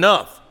 good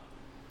enough?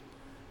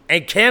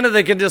 And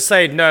Canada can just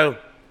say, no,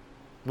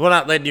 we're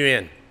not letting you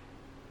in.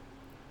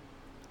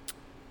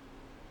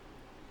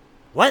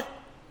 What?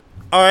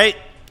 All right.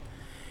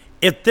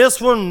 If this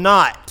were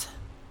not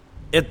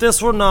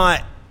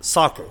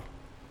soccer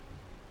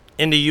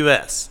in the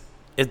U.S.,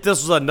 if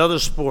this was another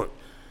sport,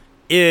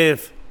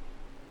 if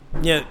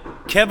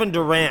Kevin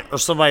Durant or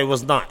somebody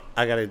was not,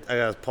 I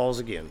gotta pause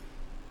again.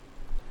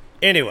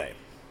 Anyway,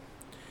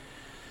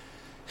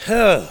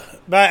 but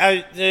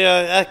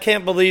I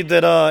can't believe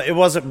that it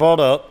wasn't brought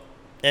up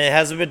and it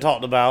hasn't been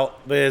talked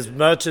about. But as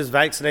much as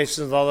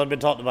vaccinations and all that have been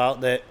talked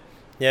about, that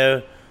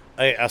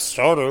a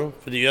starter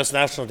for the U.S.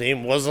 national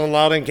team wasn't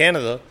allowed in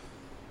Canada.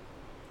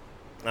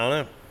 I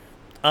don't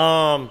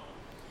know.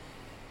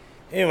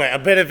 Anyway, I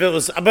bet if it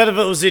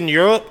was in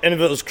Europe and if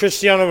it was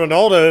Cristiano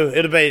Ronaldo,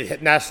 it'd be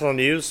national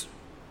news,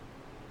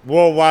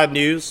 worldwide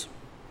news.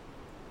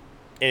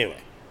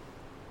 Anyway.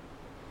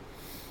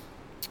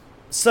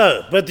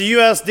 So, but the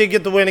U.S. did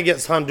get the win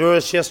against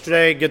Honduras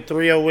yesterday. Good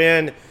 3-0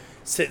 win.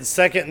 Sitting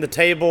second in the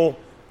table.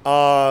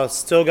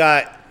 Still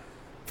got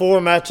 3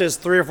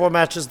 or 4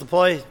 matches to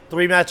play.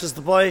 3 matches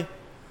to play.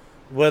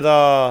 With,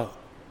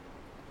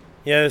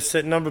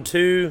 sitting number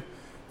 2.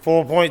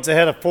 4 points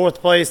ahead of 4th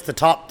place. The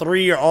top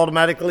 3 are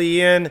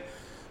automatically in.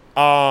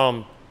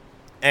 And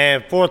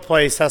 4th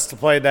place has to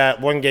play that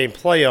 1-game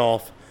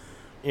playoff,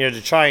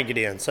 to try and get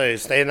in. So,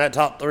 stay in that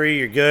top 3.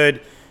 You're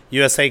good.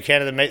 USA,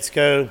 Canada,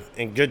 Mexico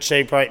in good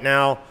shape right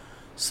now.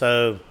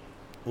 So,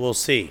 we'll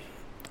see.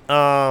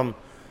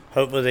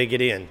 Hopefully they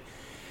get in.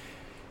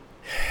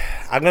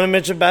 I'm going to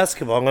mention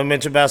basketball.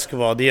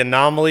 The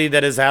anomaly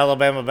that is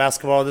Alabama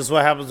basketball. This is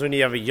what happens when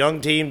you have a young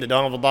team that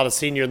don't have a lot of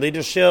senior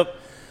leadership.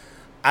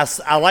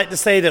 I like to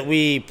say that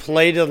we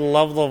play to the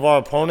level of our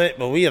opponent,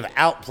 but we have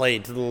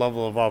outplayed to the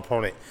level of our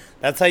opponent.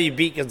 That's how you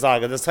beat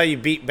Gonzaga. That's how you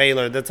beat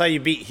Baylor. That's how you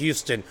beat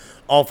Houston,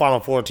 all Final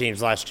Four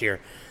teams last year.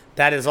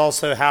 That is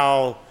also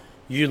how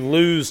you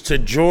lose to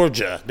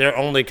Georgia, their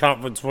only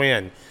conference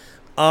win.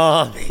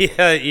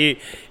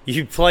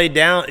 You play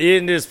down. You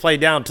didn't just play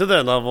down to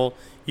their level.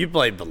 You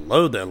play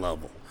below their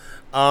level.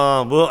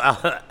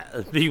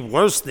 Be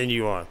worse than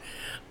you are.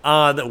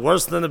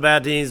 Worse than the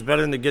bad teams,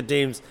 better than the good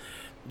teams.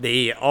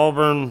 The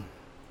Auburn.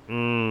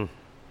 I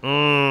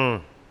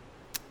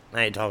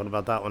ain't talking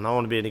about that one. I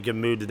want to be in a good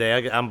mood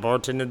today. I'm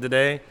bartending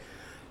today,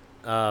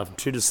 from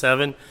 2 to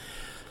 7.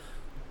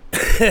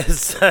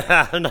 So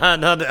I'm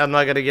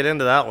not going to get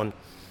into that one.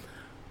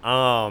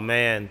 Oh,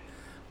 man.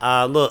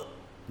 Look,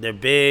 they're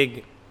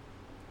big.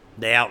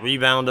 They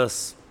out-rebound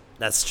us.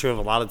 That's true of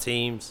a lot of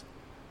teams.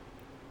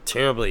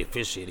 Terribly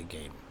officiated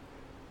game.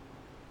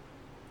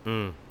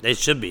 They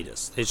should beat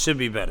us. They should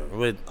be better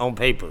on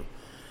paper.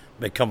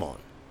 But come on.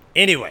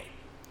 Anyway.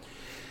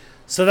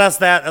 So that's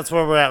that. That's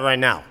where we're at right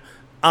now.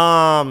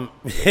 Bama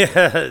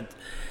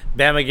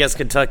gets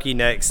Kentucky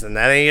next, and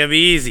that ain't going to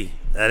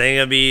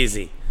be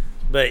easy.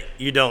 But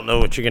you don't know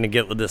what you're going to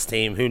get with this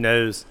team. Who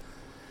knows?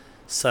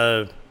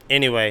 So,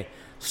 anyway,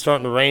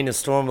 starting to rain and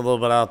storm a little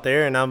bit out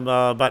there, and I'm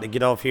about to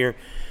get off here.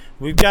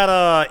 We've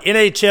got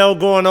NHL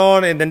going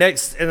on in the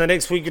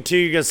next week or two.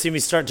 You're going to see me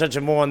start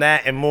touching more on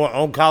that and more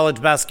on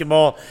college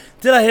basketball.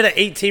 Did I hit an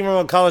 18-teamer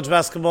on college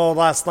basketball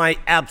last night?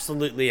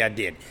 Absolutely, I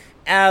did.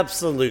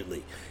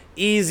 Absolutely.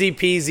 Easy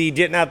peasy.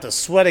 Didn't have to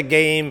sweat a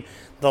game.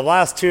 The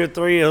last 2 or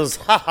 3, it was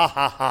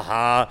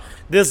ha.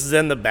 This is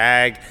in the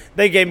bag.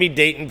 They gave me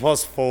Dayton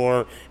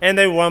 +4, and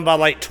they won by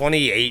like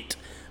 28.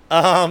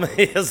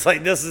 It's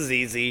like, this is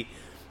easy.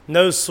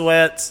 No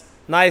sweats.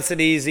 Nice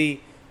and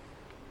easy.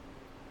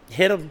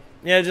 Hit them.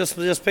 Yeah,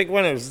 just pick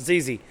winners. It's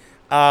easy.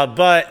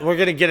 But we're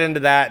going to get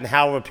into that and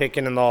how we're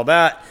picking and all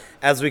that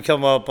as we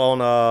come up on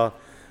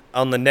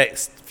the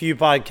next few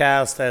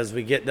podcasts as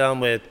we get done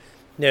with,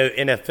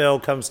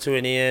 NFL comes to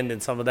an end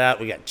and some of that.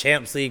 We got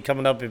Champs League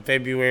coming up in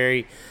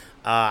February.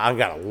 I've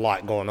got a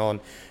lot going on.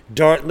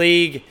 Dart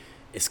League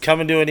is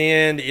coming to an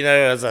end.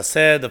 As I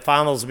said, the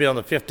finals will be on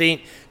the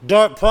 15th.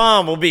 Dart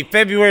Prom will be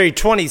February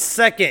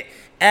 22nd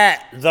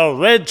at the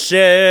Red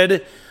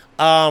Shed.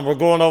 We're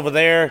going over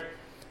there.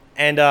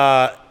 And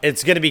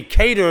it's going to be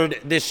catered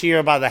this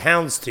year by the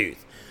Houndstooth.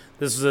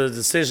 This was a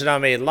decision I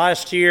made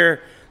last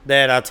year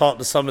that I talked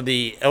to some of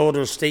the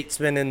elder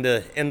statesmen in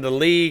the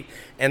league,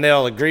 and they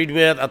all agreed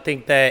with. I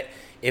think that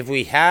if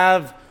we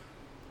have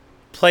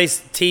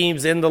placed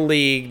teams in the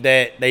league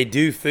that they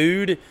do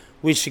food,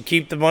 we should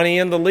keep the money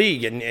in the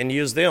league and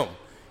use them.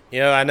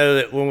 I know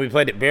that when we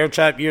played at Bear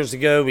Trap years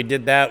ago, we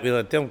did that. We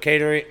let them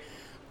cater it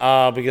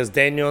because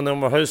Daniel and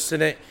them were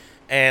hosting it.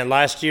 And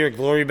last year,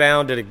 Glory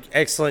Bound did an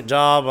excellent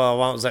job.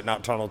 One was at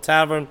Nocturnal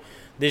Tavern.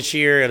 This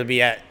year, it'll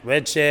be at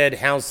Red Shed.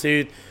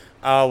 Houndstooth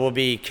will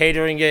be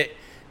catering it.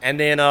 And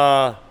then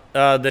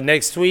the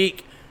next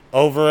week,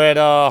 over at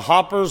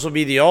Hoppers will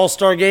be the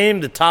All-Star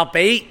Game. The top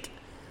 8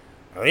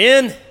 are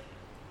in.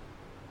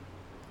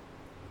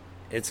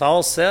 It's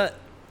all set.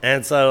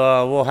 And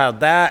so we'll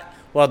have that.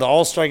 Well, the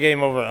All-Star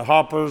Game over at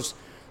Hoppers,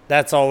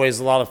 that's always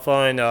a lot of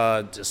fun.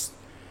 Just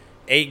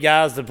 8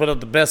 guys to put up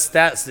the best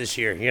stats this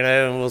year,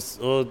 and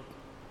we'll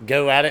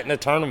go at it in a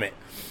tournament.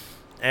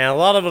 And a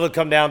lot of it will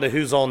come down to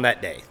who's on that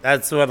day.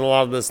 That's what a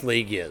lot of this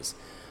league is.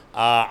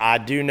 I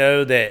do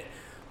know that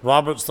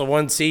Robert's the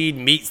 1 seed,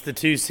 Meat's the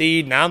 2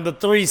 seed, and I'm the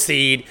 3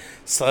 seed.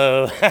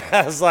 So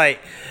I was like,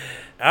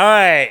 all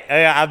right,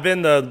 I've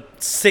been the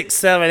 6,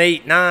 7,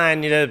 8,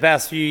 9, the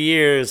past few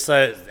years.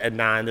 So at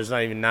 9, there's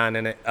not even 9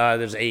 in it.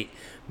 There's 8.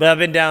 But I've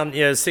been down,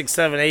 6,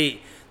 7,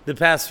 8 the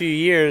past few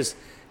years.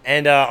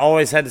 And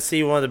always had to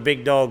see one of the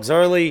big dogs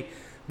early.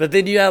 But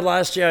then you had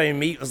last year,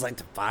 Meat was like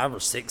the 5 or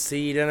 6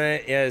 seed in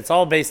it. Yeah, it's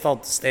all based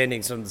off the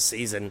standings from the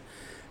season.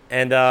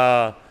 And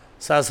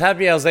so I was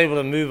happy I was able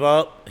to move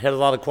up, hit a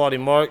lot of quality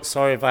marks.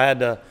 Sorry if I had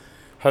to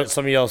hurt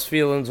some of y'all's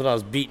feelings when I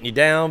was beating you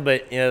down,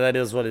 but that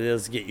is what it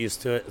is. Get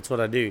used to it. That's what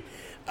I do.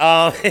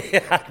 I'm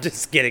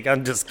just kidding.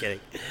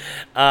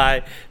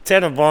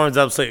 Tanner Barnes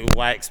absolutely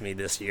waxed me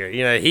this year.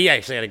 He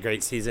actually had a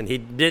great season. He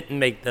didn't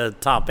make the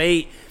top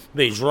 8,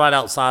 but he's right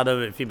outside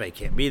of it if anybody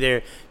can't be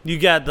there. You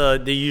got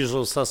the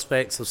usual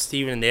suspects of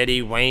Steven and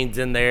Eddie. Wayne's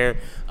in there.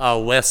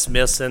 Wes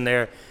Smith's in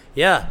there.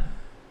 Yeah.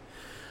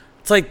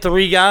 It's like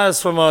 3 guys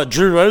from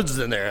Drew Rhodes is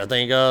in there. I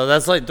think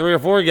that's like 3 or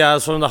 4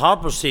 guys from the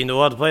Hoppers team that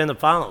will have to play in the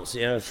finals.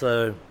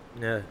 So,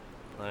 yeah.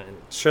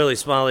 Shirley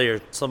Smiley or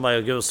somebody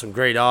will give us some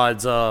great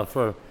odds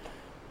for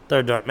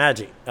Third Dark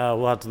Magic.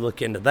 We'll have to look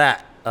into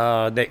that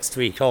next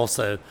week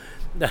also.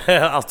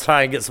 I'll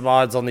try and get some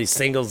odds on these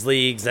singles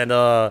leagues and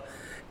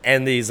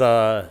these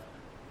the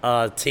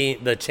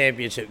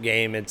championship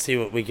game and see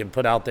what we can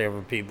put out there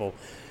for people.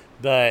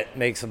 But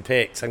make some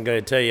picks. I'm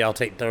going to tell you I'll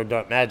take Third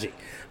Dark Magic.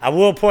 I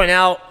will point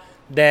out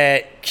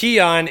that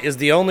Keon is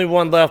the only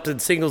one left in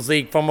singles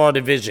league from our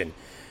division.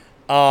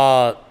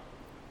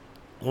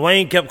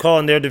 Wayne kept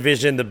calling their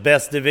division the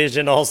best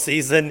division all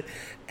season.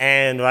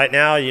 And right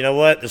now, you know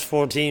what? There's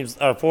 4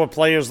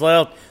 players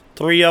left.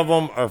 3 of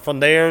them are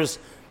from theirs.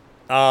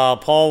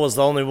 Paul was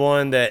the only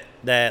one that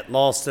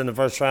lost in the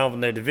first round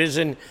from their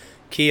division.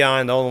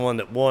 Keon, the only one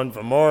that won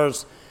from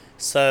ours.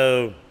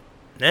 So,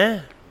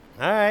 all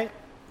right.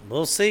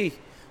 We'll see.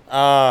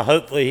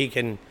 Hopefully he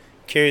can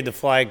carry the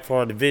flag for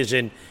our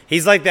division.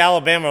 He's like the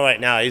Alabama right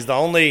now. He's the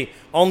only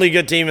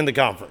good team in the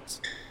conference.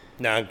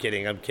 No, I'm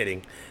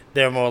kidding.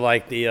 They're more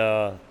like the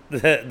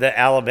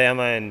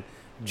Alabama and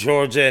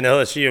Georgia and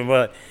LSU,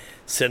 but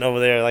sitting over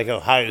there like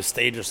Ohio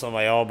State or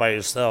somebody all by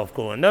yourself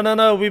going,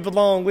 no, we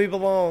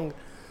belong.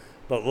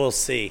 But we'll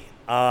see.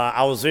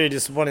 I was very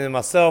disappointed in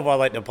myself. I'd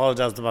like to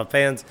apologize to my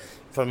fans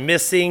for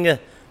missing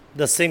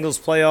the singles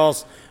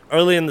playoffs.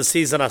 Early in the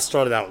season, I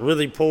started out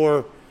really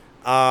poor.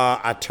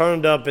 I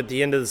turned up at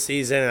the end of the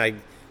season,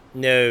 and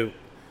 5-2,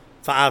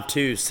 6-1,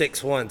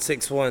 6-1,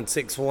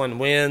 6-1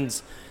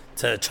 wins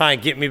to try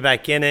and get me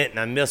back in it, and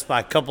I missed by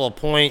a couple of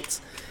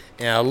points.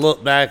 And I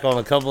look back on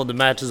a couple of the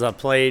matches I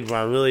played where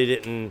I really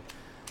didn't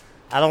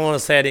 – I don't want to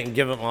say I didn't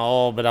give it my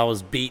all, but I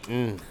was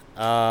beaten,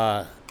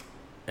 and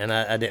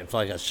I didn't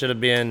feel like I should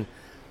have been.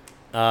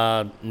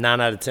 9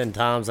 out of 10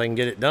 times I can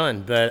get it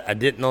done, but I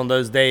didn't on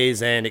those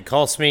days, and it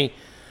cost me.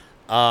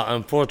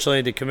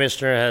 Unfortunately, the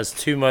commissioner has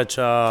too much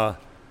I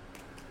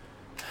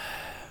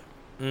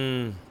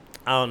don't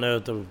know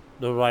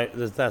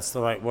if that's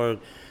the right word.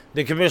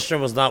 The commissioner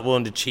was not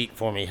willing to cheat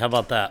for me. How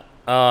about that?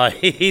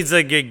 He's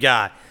a good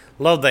guy.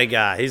 Love that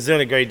guy. He's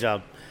doing a great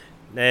job.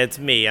 It's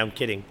me. I'm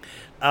kidding.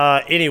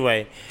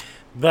 Anyway,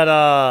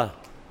 but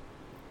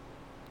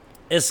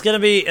it's going to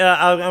be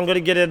I'm going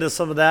to get into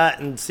some of that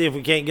and see if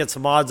we can't get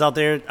some odds out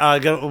there.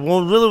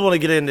 We'll really want to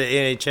get into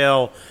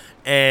NHL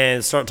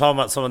and start talking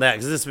about some of that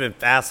because this has been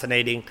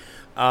fascinating.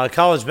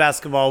 College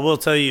basketball, will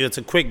tell you it's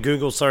a quick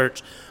Google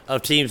search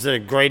of teams that are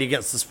great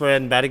against the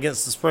spread and bad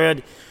against the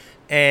spread.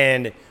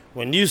 And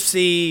when you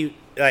see,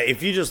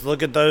 if you just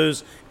look at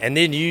those and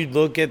then you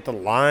look at the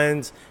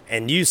lines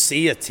and you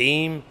see a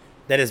team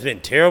that has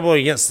been terrible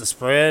against the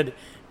spread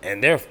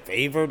and they're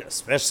favored,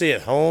 especially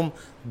at home,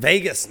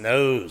 Vegas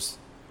knows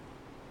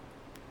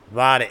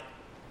about it.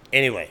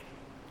 Anyway.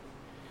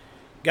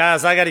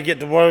 Guys, I got to get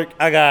to work.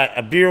 I got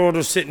a beer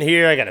order sitting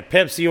here. I got a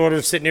Pepsi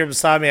order sitting here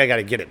beside me. I got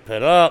to get it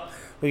put up.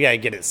 We got to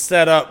get it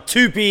set up.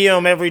 2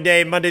 p.m. every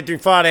day, Monday through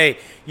Friday.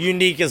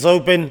 Unique is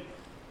open.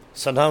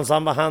 Sometimes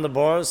I'm behind the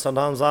bars.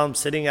 Sometimes I'm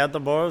sitting at the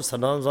bars.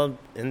 Sometimes I'm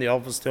in the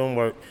office doing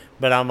work.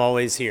 But I'm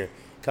always here.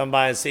 Come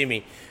by and see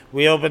me.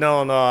 We open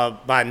on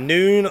by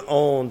noon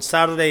on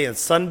Saturday and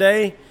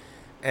Sunday.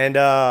 And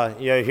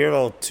you're here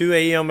till 2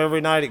 a.m. every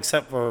night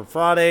except for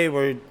Friday.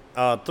 We're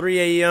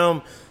 3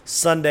 a.m.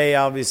 Sunday,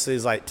 obviously,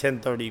 is like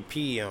 10:30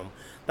 p.m.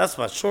 That's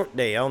my short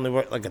day. I only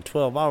work like a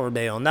 12-hour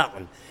day on that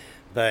one.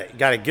 But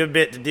got a good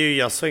bit to do.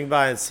 Y'all swing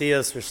by and see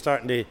us. We're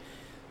starting to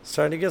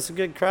get some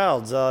good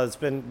crowds. It's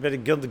been a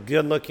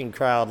good-looking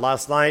crowd.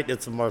 Last night,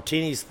 it's the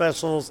martini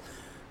specials.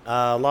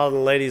 A lot of the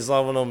ladies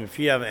loving them. If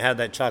you haven't had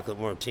that chocolate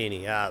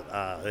martini,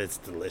 it's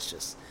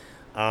delicious.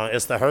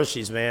 It's the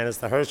Hershey's, man. It's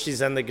the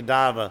Hershey's and the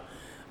Godiva.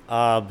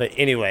 But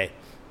anyway,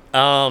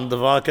 the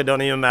vodka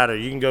don't even matter.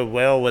 You can go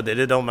well with it.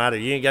 It don't matter.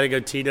 You ain't got to go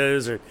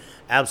Tito's or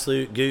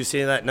Absolute Goose,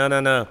 any of that.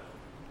 No.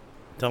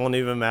 Don't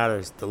even matter.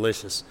 It's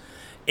delicious.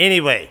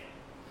 Anyway,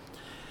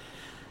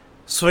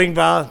 swing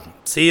by,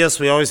 see us.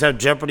 We always have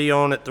Jeopardy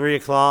on at 3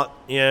 o'clock.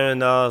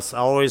 And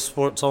always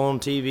sports on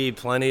TV.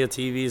 Plenty of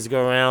TVs to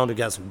go around. We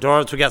got some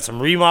darts. We got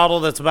some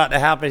remodel that's about to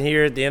happen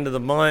here at the end of the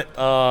month.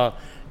 Going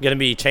to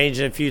be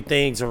changing a few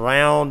things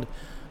around.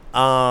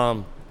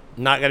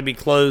 Not going to be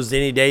closed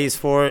any days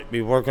for it.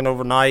 Be working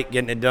overnight,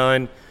 getting it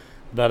done.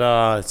 But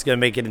it's going to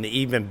make it an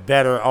even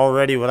better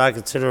already. What I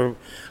consider,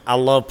 I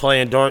love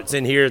playing darts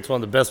in here. It's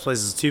one of the best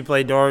places to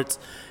play darts.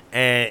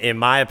 And in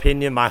my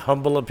opinion, my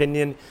humble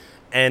opinion.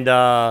 And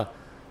I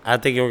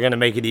think we're going to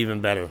make it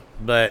even better.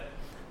 But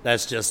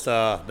that's just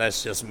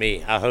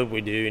me. I hope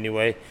we do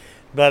anyway.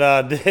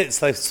 But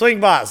it's like swing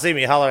by, see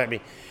me, holler at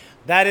me.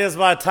 That is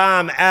my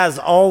time. As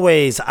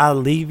always, I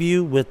leave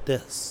you with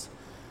this.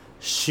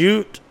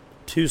 Shoot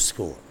to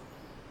score.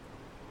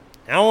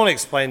 And I want to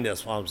explain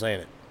this while I'm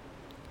saying it.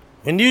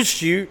 When you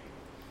shoot,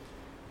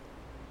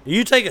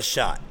 you take a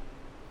shot.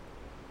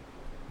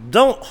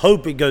 Don't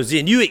hope it goes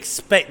in. You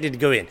expect it to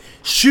go in.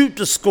 Shoot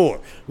to score.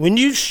 When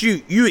you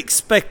shoot, you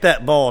expect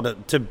that ball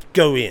to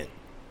go in.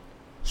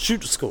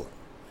 Shoot to score.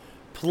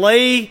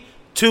 Play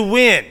to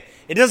win.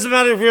 It doesn't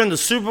matter if you're in the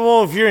Super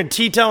Bowl, if you're in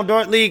T-Town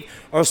Dart League,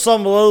 or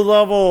some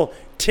low-level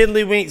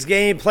Tiddlywinks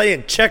game,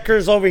 playing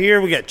checkers over here.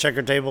 We got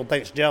checker table.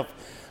 Thanks, Jeff.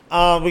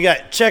 We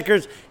got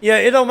checkers. Yeah,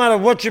 it don't matter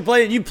what you're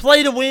playing. You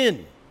play to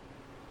win.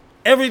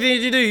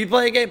 Everything you do, you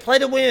play a game, play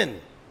to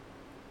win.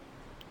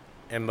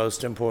 And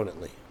most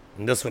importantly,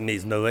 and this one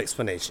needs no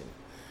explanation,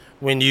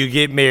 when you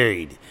get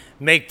married,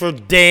 make for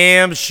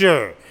damn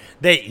sure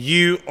that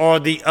you are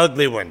the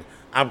ugly one.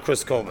 I'm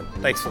Chris Coleman.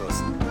 Thanks for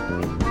listening.